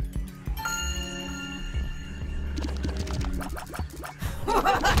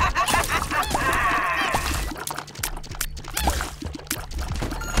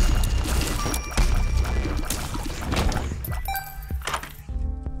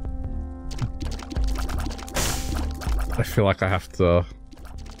 I feel like I have to...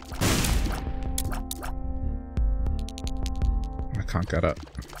 I can't get it.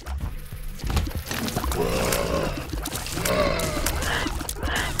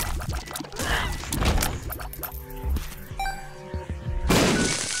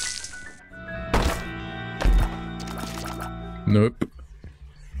 Nope.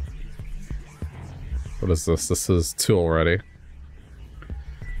 What is this? This is 2 already.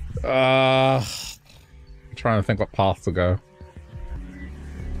 I'm trying to think what path to go.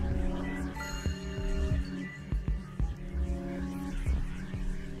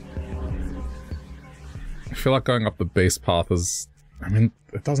 I feel like going up the base path is... I mean,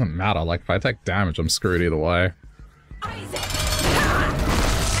 it doesn't matter. Like, if I take damage, I'm screwed either way.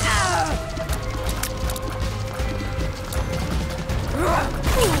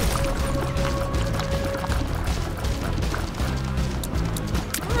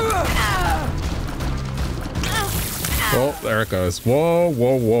 Oh, there it goes. Whoa,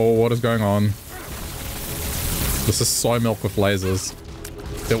 whoa, whoa, what is going on? This is soy milk with lasers.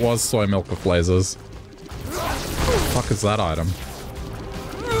 It was soy milk with lasers. What the fuck is that item?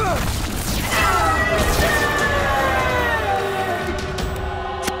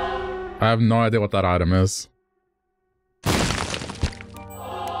 I have no idea what that item is.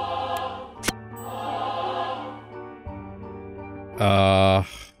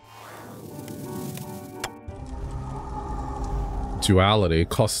 Duality.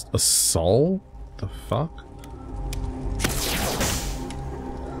 Cost a soul? The fuck?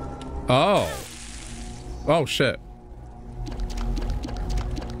 Oh. Oh, shit.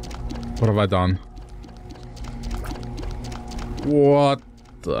 What have I done? What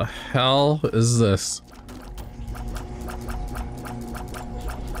the hell is this?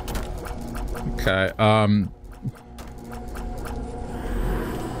 Okay, oh,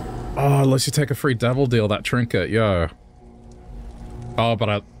 unless you take a free devil deal, that trinket, yo. Oh, but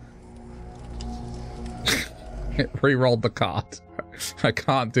I... it re-rolled the card. I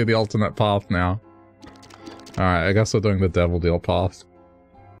can't do the alternate path now. Alright, I guess we're doing the devil deal path.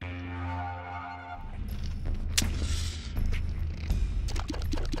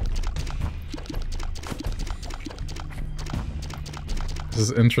 This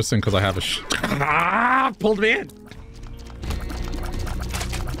is interesting because I have a pulled me in!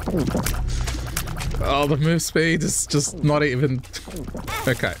 Oh, the move speed is just not even...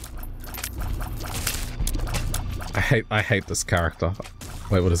 Okay. I hate this character.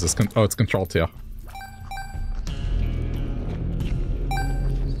 Wait, what is this? Oh, it's control tier.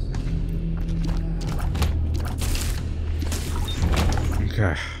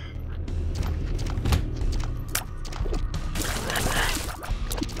 Okay.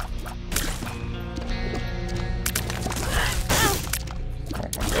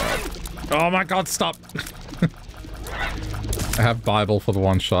 Oh my god, stop! I have Bible for the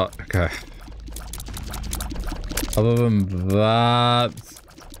one shot. Okay. Other than that...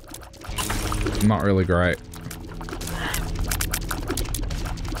 not really great.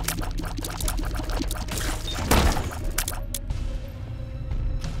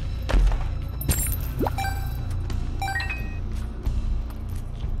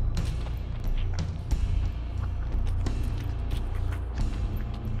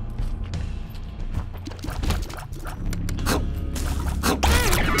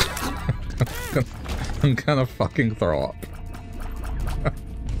 I'm gonna fucking throw up.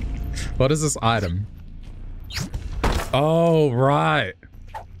 What is this item? Oh, right.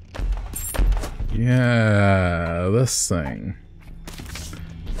 Yeah, this thing.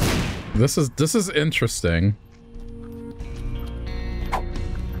 This is interesting.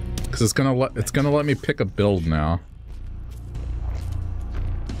 Cause it's gonna let me pick a build now.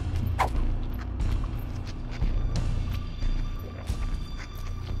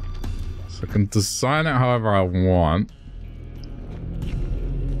 I can design it however I want.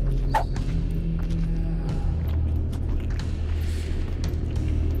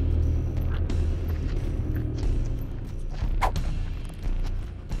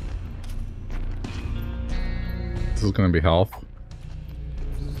 This is going to be health.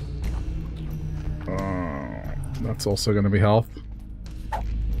 That's also going to be health.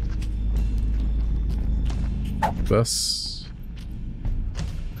 This.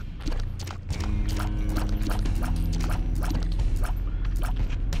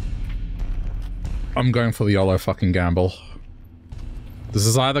 I'm going for the YOLO fucking gamble. This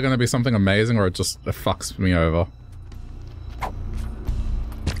is either going to be something amazing or it fucks me over.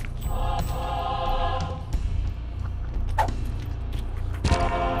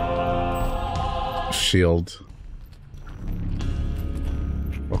 Shield.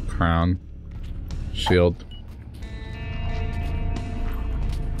 Or crown. Shield.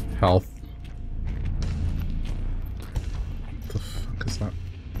 Health. What the fuck is that?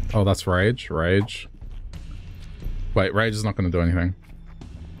 Oh, that's rage. Rage. Wait, rage is not going to do anything.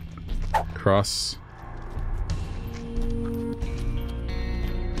 Cross.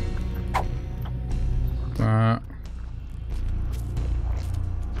 That.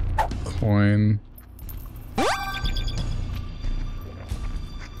 Coin.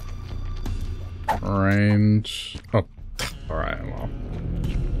 Range. Oh, alright, well.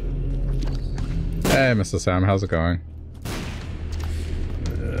 Hey, Mr. Sam, how's it going?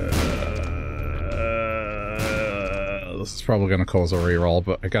 This is probably going to cause a reroll,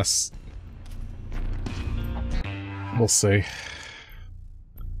 but I guess we'll see.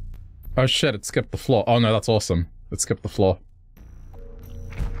 Oh shit, it skipped the floor. Oh no, that's awesome. It skipped the floor.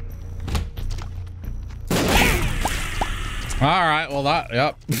 Alright, well that,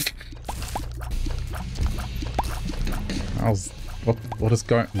 yep. What is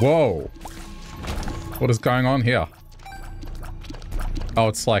going... Whoa! What is going on here? Oh,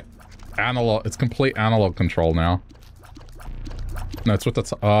 it's like analog... It's complete analog control now. No, it's what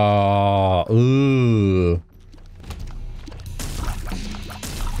that's... ooh.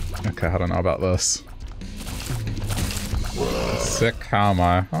 Okay, I don't know about this. Sick, how am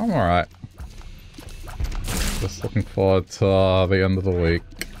I? I'm alright. Just looking forward to the end of the week.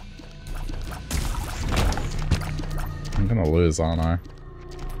 I'm gonna lose, aren't I?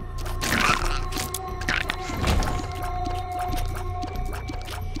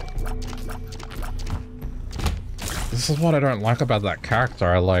 This is what I don't like about that character.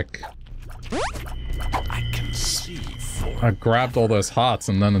 I like... I grabbed all those hearts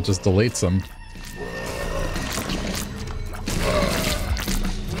and then it just deletes them.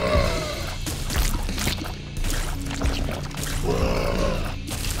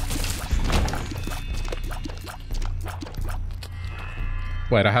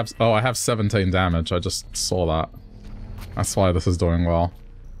 Wait, I have 17 damage. I just saw that. That's why this is doing well.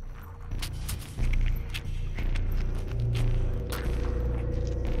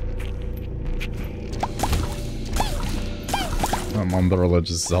 I'm on the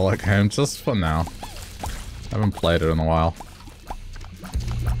religious zealot game just for now. I haven't played it in a while.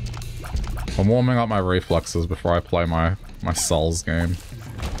 I'm warming up my reflexes before I play my Souls game.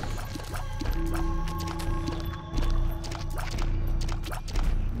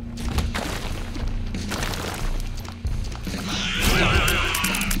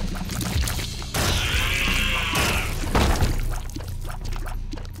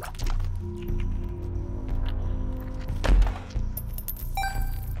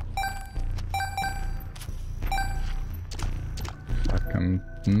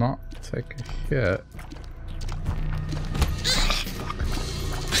 Not take a hit.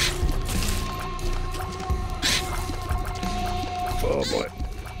 Oh boy.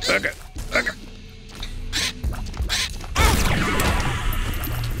 Okay. Okay.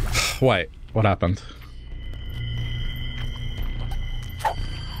 Wait, what happened?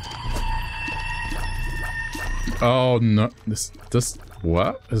 Oh no. This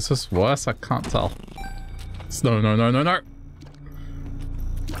what? Is this worse? I can't tell. No.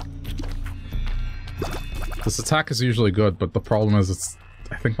 This attack is usually good, but the problem is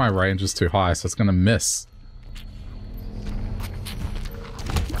I think my range is too high, so it's gonna miss.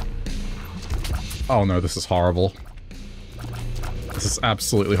 Oh no, this is horrible. This is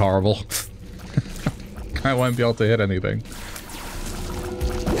absolutely horrible. I won't be able to hit anything.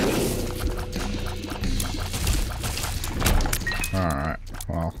 Alright,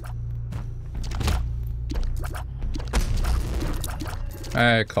 well.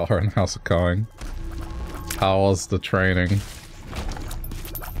 Hey, Colin, how's it going? How was the training?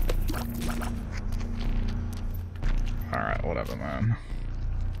 Alright, whatever, man.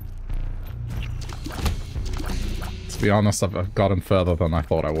 To be honest, I've gotten further than I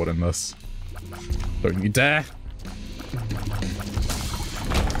thought I would in this. Don't you dare!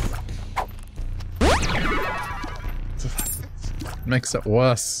 Makes it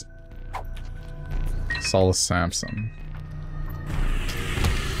worse. Solace Samson.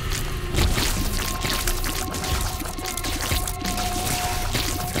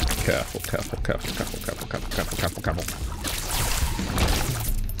 Careful.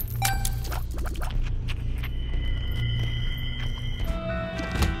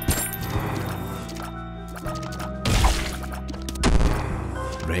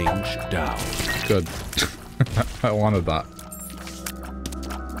 Range down. Good. I wanted that.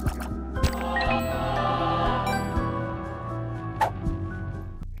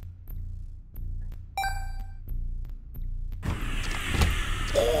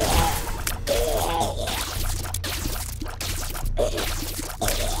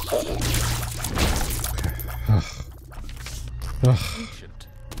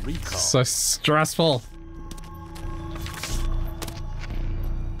 So stressful.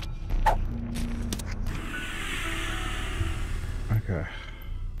 Okay.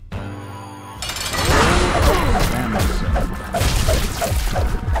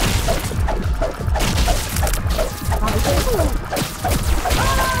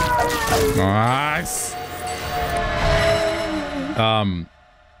 Nice.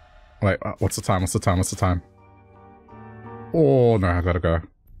 Wait, what's the time? What's the time? Oh no, I gotta go.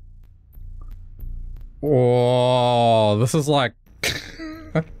 Oh, this is like...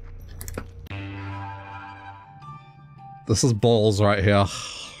 This is balls right here.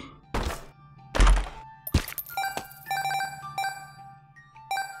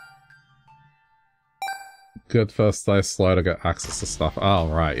 Good first day, slow to get access to stuff. Oh,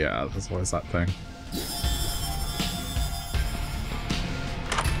 right, yeah, there's always that thing.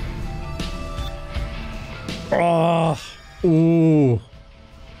 Oh, ooh.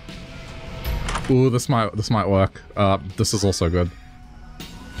 Ooh, this might work. This is also good.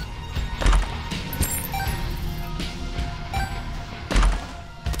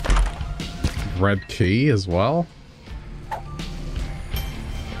 Red key as well.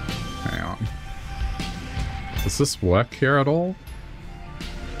 Hang on. Does this work here at all?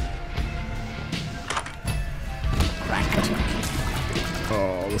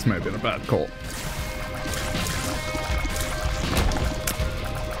 Oh, this may have been a bad call.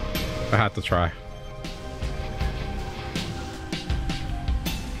 I had to try.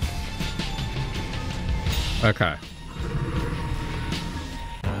 Okay.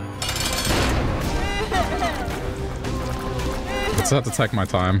 just have to take my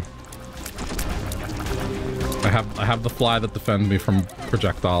time. I have the fly that defends me from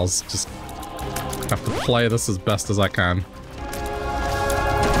projectiles. Just have to play this as best as I can.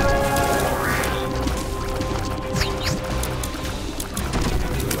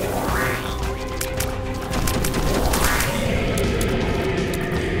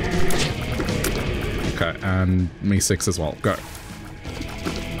 Okay, and me 6 as well. Go.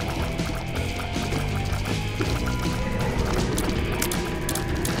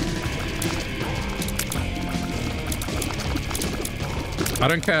 I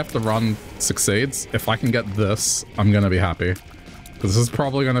don't care if the run succeeds. If I can get this, I'm gonna be happy. Because this is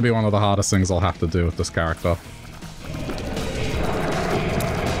probably gonna be one of the hardest things I'll have to do with this character.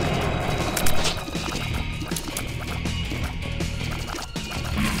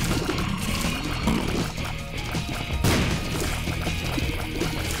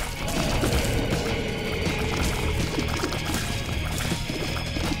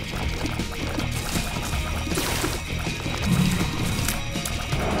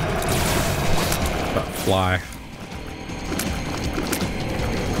 Fly.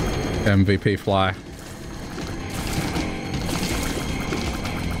 MVP fly.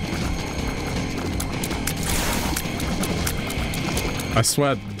 I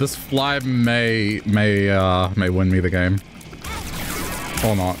swear this fly may win me the game.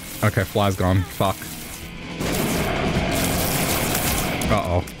 Or not. Okay, fly's gone. Fuck.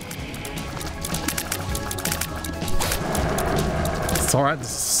 Uh-oh. It's alright, this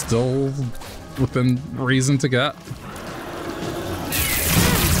is still within reason to get.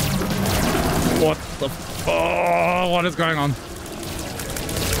 What the what is going on?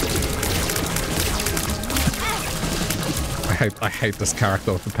 I hate this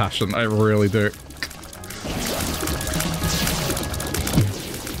character with a passion. I really do.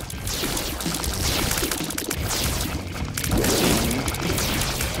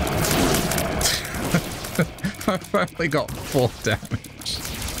 I've only got 4 damage.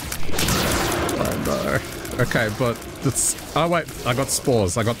 Oh no. Okay, but it's... Oh wait, I got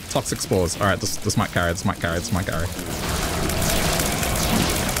spores. I got toxic spores. Alright, this might carry, this might carry, this might carry.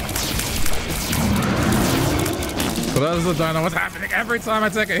 For those that don't know what's happening, every time I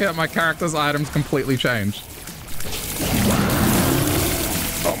take a hit, my character's items completely change.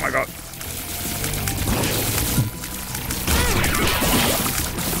 Oh my god.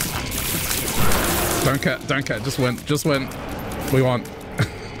 Don't care, just win, we want.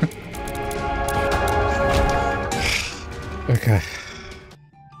 Okay.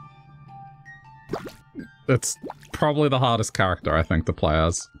 It's probably the hardest character, I think, to play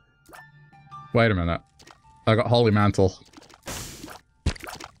as. Wait a minute. I got Holy Mantle.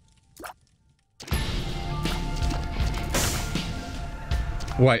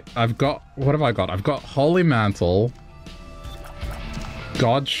 Wait, I've got... What have I got? I've got Holy Mantle.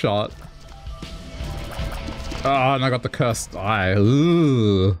 God Shot. Oh, and I got the Cursed Eye.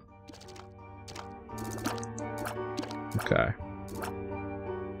 Ooh. Okay.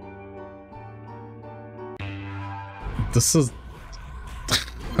 This is...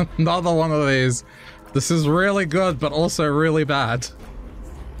 another one of these. This is really good, but also really bad.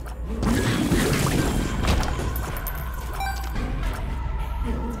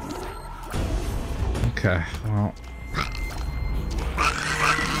 Okay, well...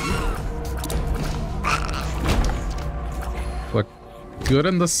 Look, good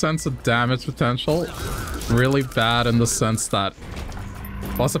in the sense of damage potential. Really bad in the sense that...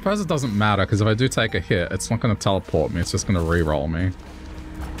 Well, I suppose it doesn't matter, because if I do take a hit, it's not going to teleport me, it's just going to re-roll me.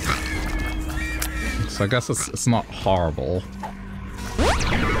 So I guess it's not horrible.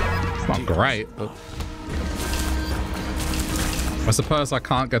 It's not great, but... I suppose I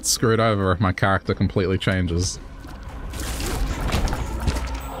can't get screwed over if my character completely changes.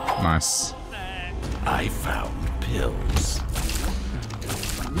 Nice. I found pills.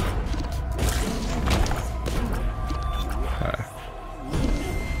 Okay.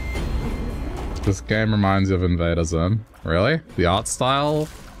 This game reminds you of Invader Zim. Really? The art style?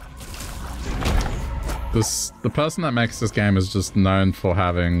 The person that makes this game is just known for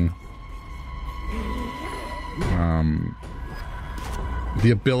having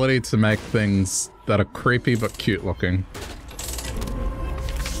the ability to make things that are creepy but cute looking.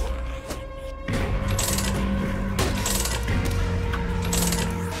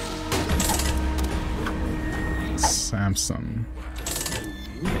 Samson.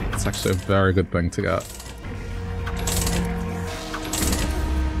 It's actually a very good thing to get.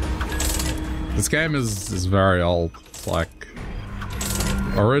 This game is very old. It's like...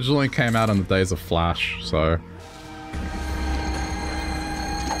 originally came out in the days of Flash, so...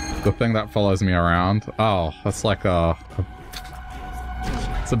 the thing that follows me around... Oh, that's like a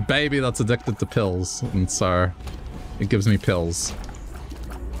It's a baby that's addicted to pills, and so it gives me pills.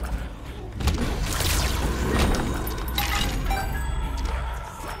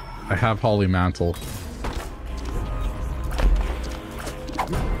 I have Holy Mantle.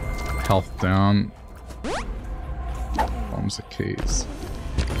 Health down. Bombs are keys.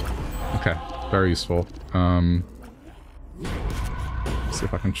 Okay, very useful. See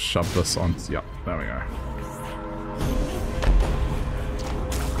if I can shove this on. Yep, there we go.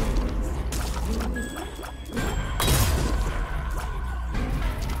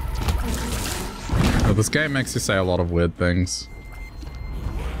 But this game makes you say a lot of weird things.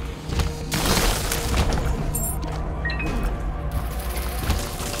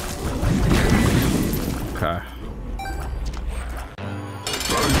 Okay.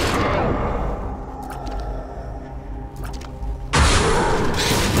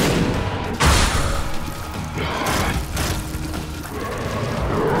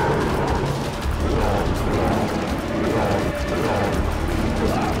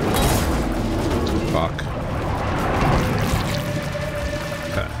 Fuck.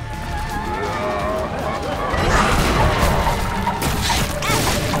 Okay.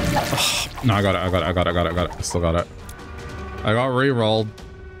 No, I got it. I still got it. I got re-rolled.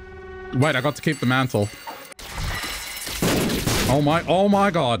 Wait, I got to keep the mantle. Oh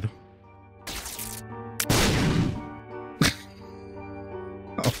my god.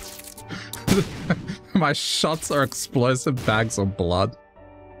 Oh. My shots are explosive bags of blood.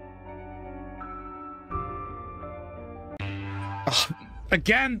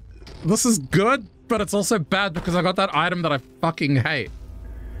 Again, this is good, but it's also bad because I got that item that I fucking hate.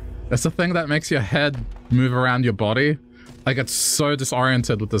 It's the thing that makes your head move around your body. I get so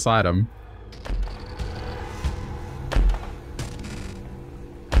disoriented with this item.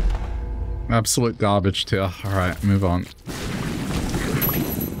 Absolute garbage tier. Alright, move on.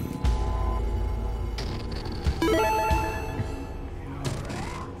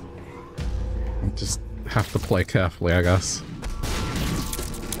 I just have to play carefully, I guess.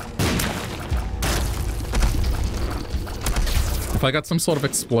 If I got some sort of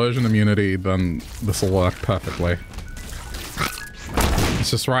explosion immunity, then this will work perfectly. It's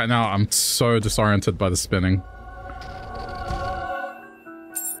just right now, I'm so disoriented by the spinning.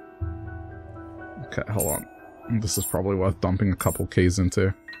 Okay, hold on. This is probably worth dumping a couple keys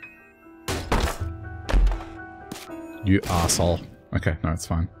into. You asshole. Okay, no, it's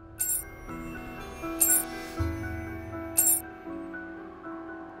fine.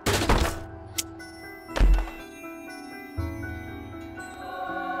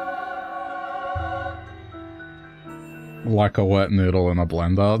 Like a wet noodle in a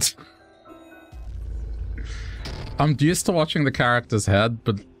blender. I'm used to watching the character's head,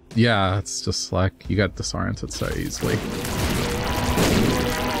 but yeah, it's just like you get disoriented so easily.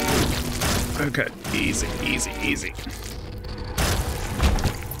 Okay, easy, easy, easy.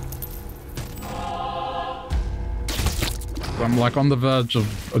 I'm like on the verge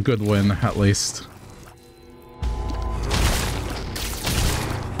of a good win, at least.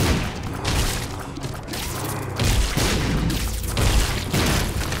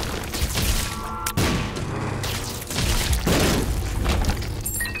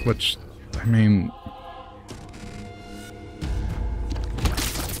 Which, I mean...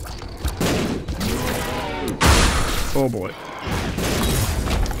 Oh boy.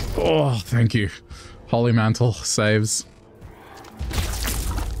 Oh, thank you. Holy Mantle saves.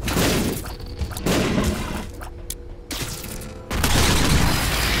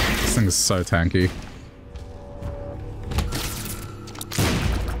 This thing is so tanky.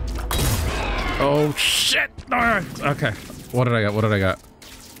 Oh shit! No! Okay. What did I get? What did I get?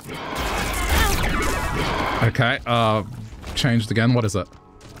 Okay, changed again. What is it?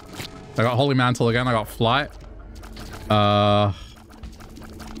 I got Holy Mantle again. I got Flight. What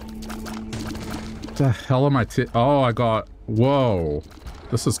the hell am I oh, I got... Whoa.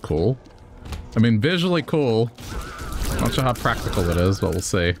 This is cool. I mean, visually cool. Not sure how practical it is, but we'll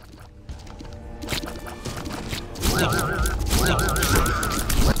see.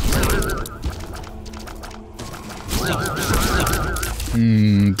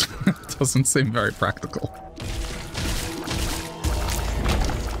 Doesn't seem very practical.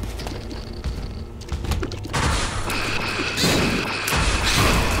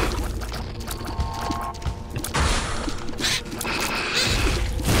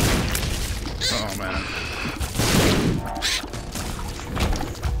 Oh man.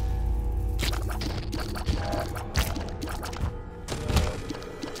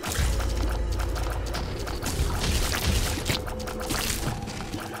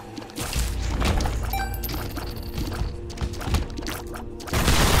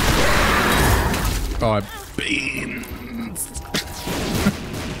 Oh, I beamed.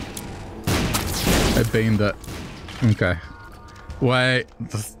 I beamed it. Okay. Wait.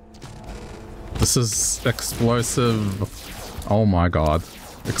 This is explosive. Oh my god.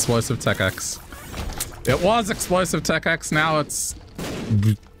 Explosive Tech X. It was Explosive Tech X, now it's...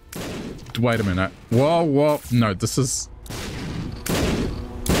 Wait a minute. Whoa, whoa. No, this is...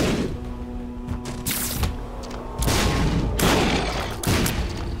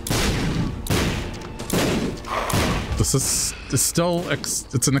 This is... It's still...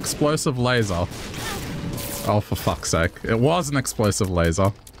 It's an explosive laser. Oh, for fuck's sake. It was an explosive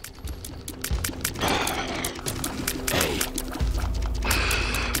laser.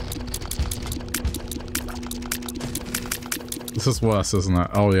 This is worse, isn't it?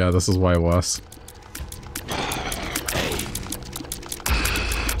 Oh yeah, this is way worse.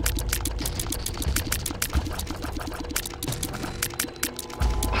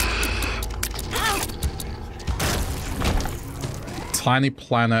 Tiny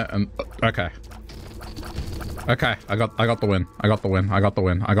planet and... Okay. Okay, I got the win. I got the win. I got the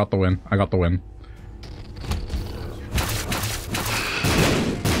win. I got the win. I got the win.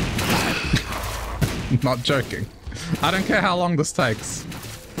 Not joking. I don't care how long this takes.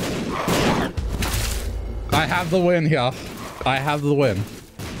 I have the win here. I have the win.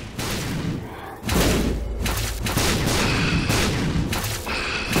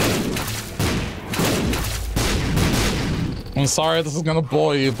 I'm sorry this is gonna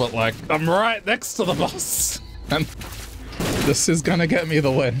bore you, but like, I'm right next to the boss. And this is gonna get me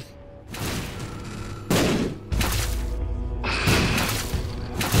the win.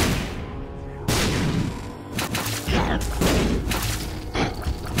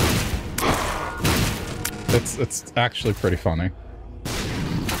 It's actually pretty funny.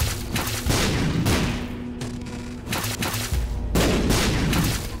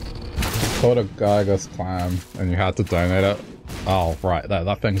 Caught a Geiger's clam and you had to donate it. Oh, right,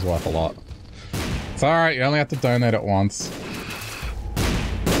 that thing's worth a lot. It's alright, you only have to donate it once.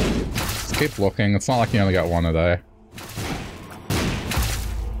 Just keep looking, it's not like you only get one a day.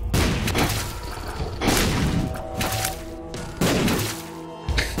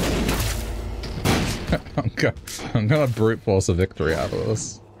 I'm gonna brute force a victory out of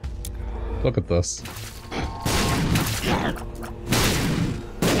this. Look at this.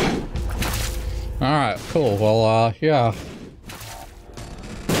 Alright, cool. Well, yeah.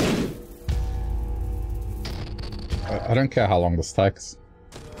 I don't care how long this takes.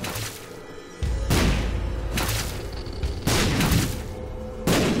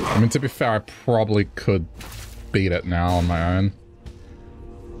 I mean, to be fair, I probably could beat it now on my own.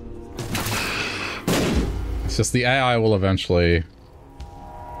 It's just the AI will eventually...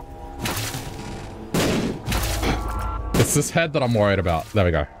 It's this head that I'm worried about. There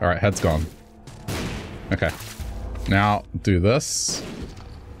we go. Alright, head's gone. Okay. Now, do this.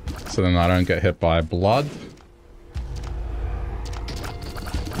 So then I don't get hit by blood.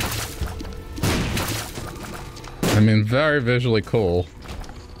 I mean, very visually cool.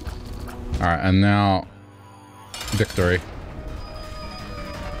 Alright, and now... Victory.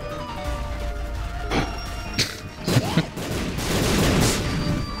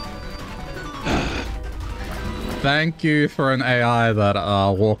 Thank you for an AI that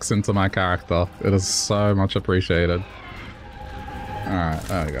walks into my character. It is so much appreciated. Alright,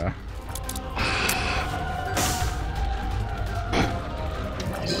 there we go.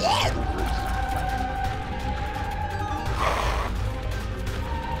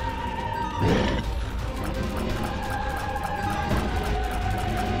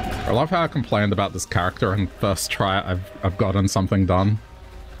 I love how I complained about this character and first try I've gotten something done.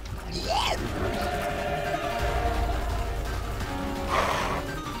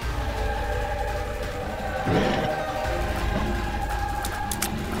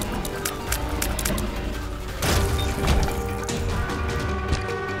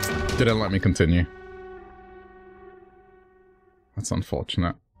 Didn't let me continue. That's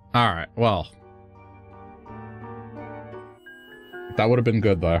unfortunate. Alright, well. That would have been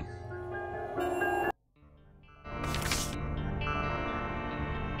good, though.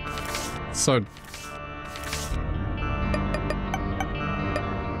 So...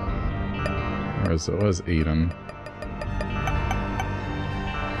 Where is it? Where's Eden?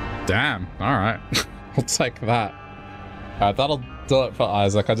 Damn, alright. I'll take that. Alright, that'll do it for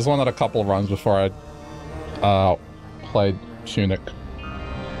Isaac. I just wanted a couple of runs before I played Tunic.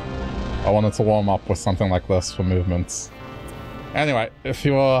 I wanted to warm up with something like this for movements. Anyway, if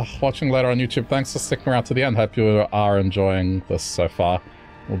you are watching later on YouTube, thanks for sticking around to the end. Hope you are enjoying this so far.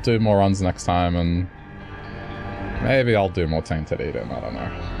 We'll do more runs next time, and maybe I'll do more Tainted Eden, I don't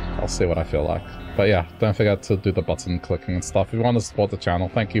know. I'll see what I feel like. But yeah, don't forget to do the button clicking and stuff. If you want to support the channel,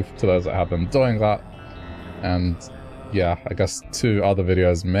 thank you to those that have been doing that. And yeah, I guess 2 other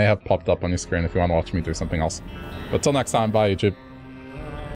videos may have popped up on your screen if you want to watch me do something else. But till next time, bye YouTube.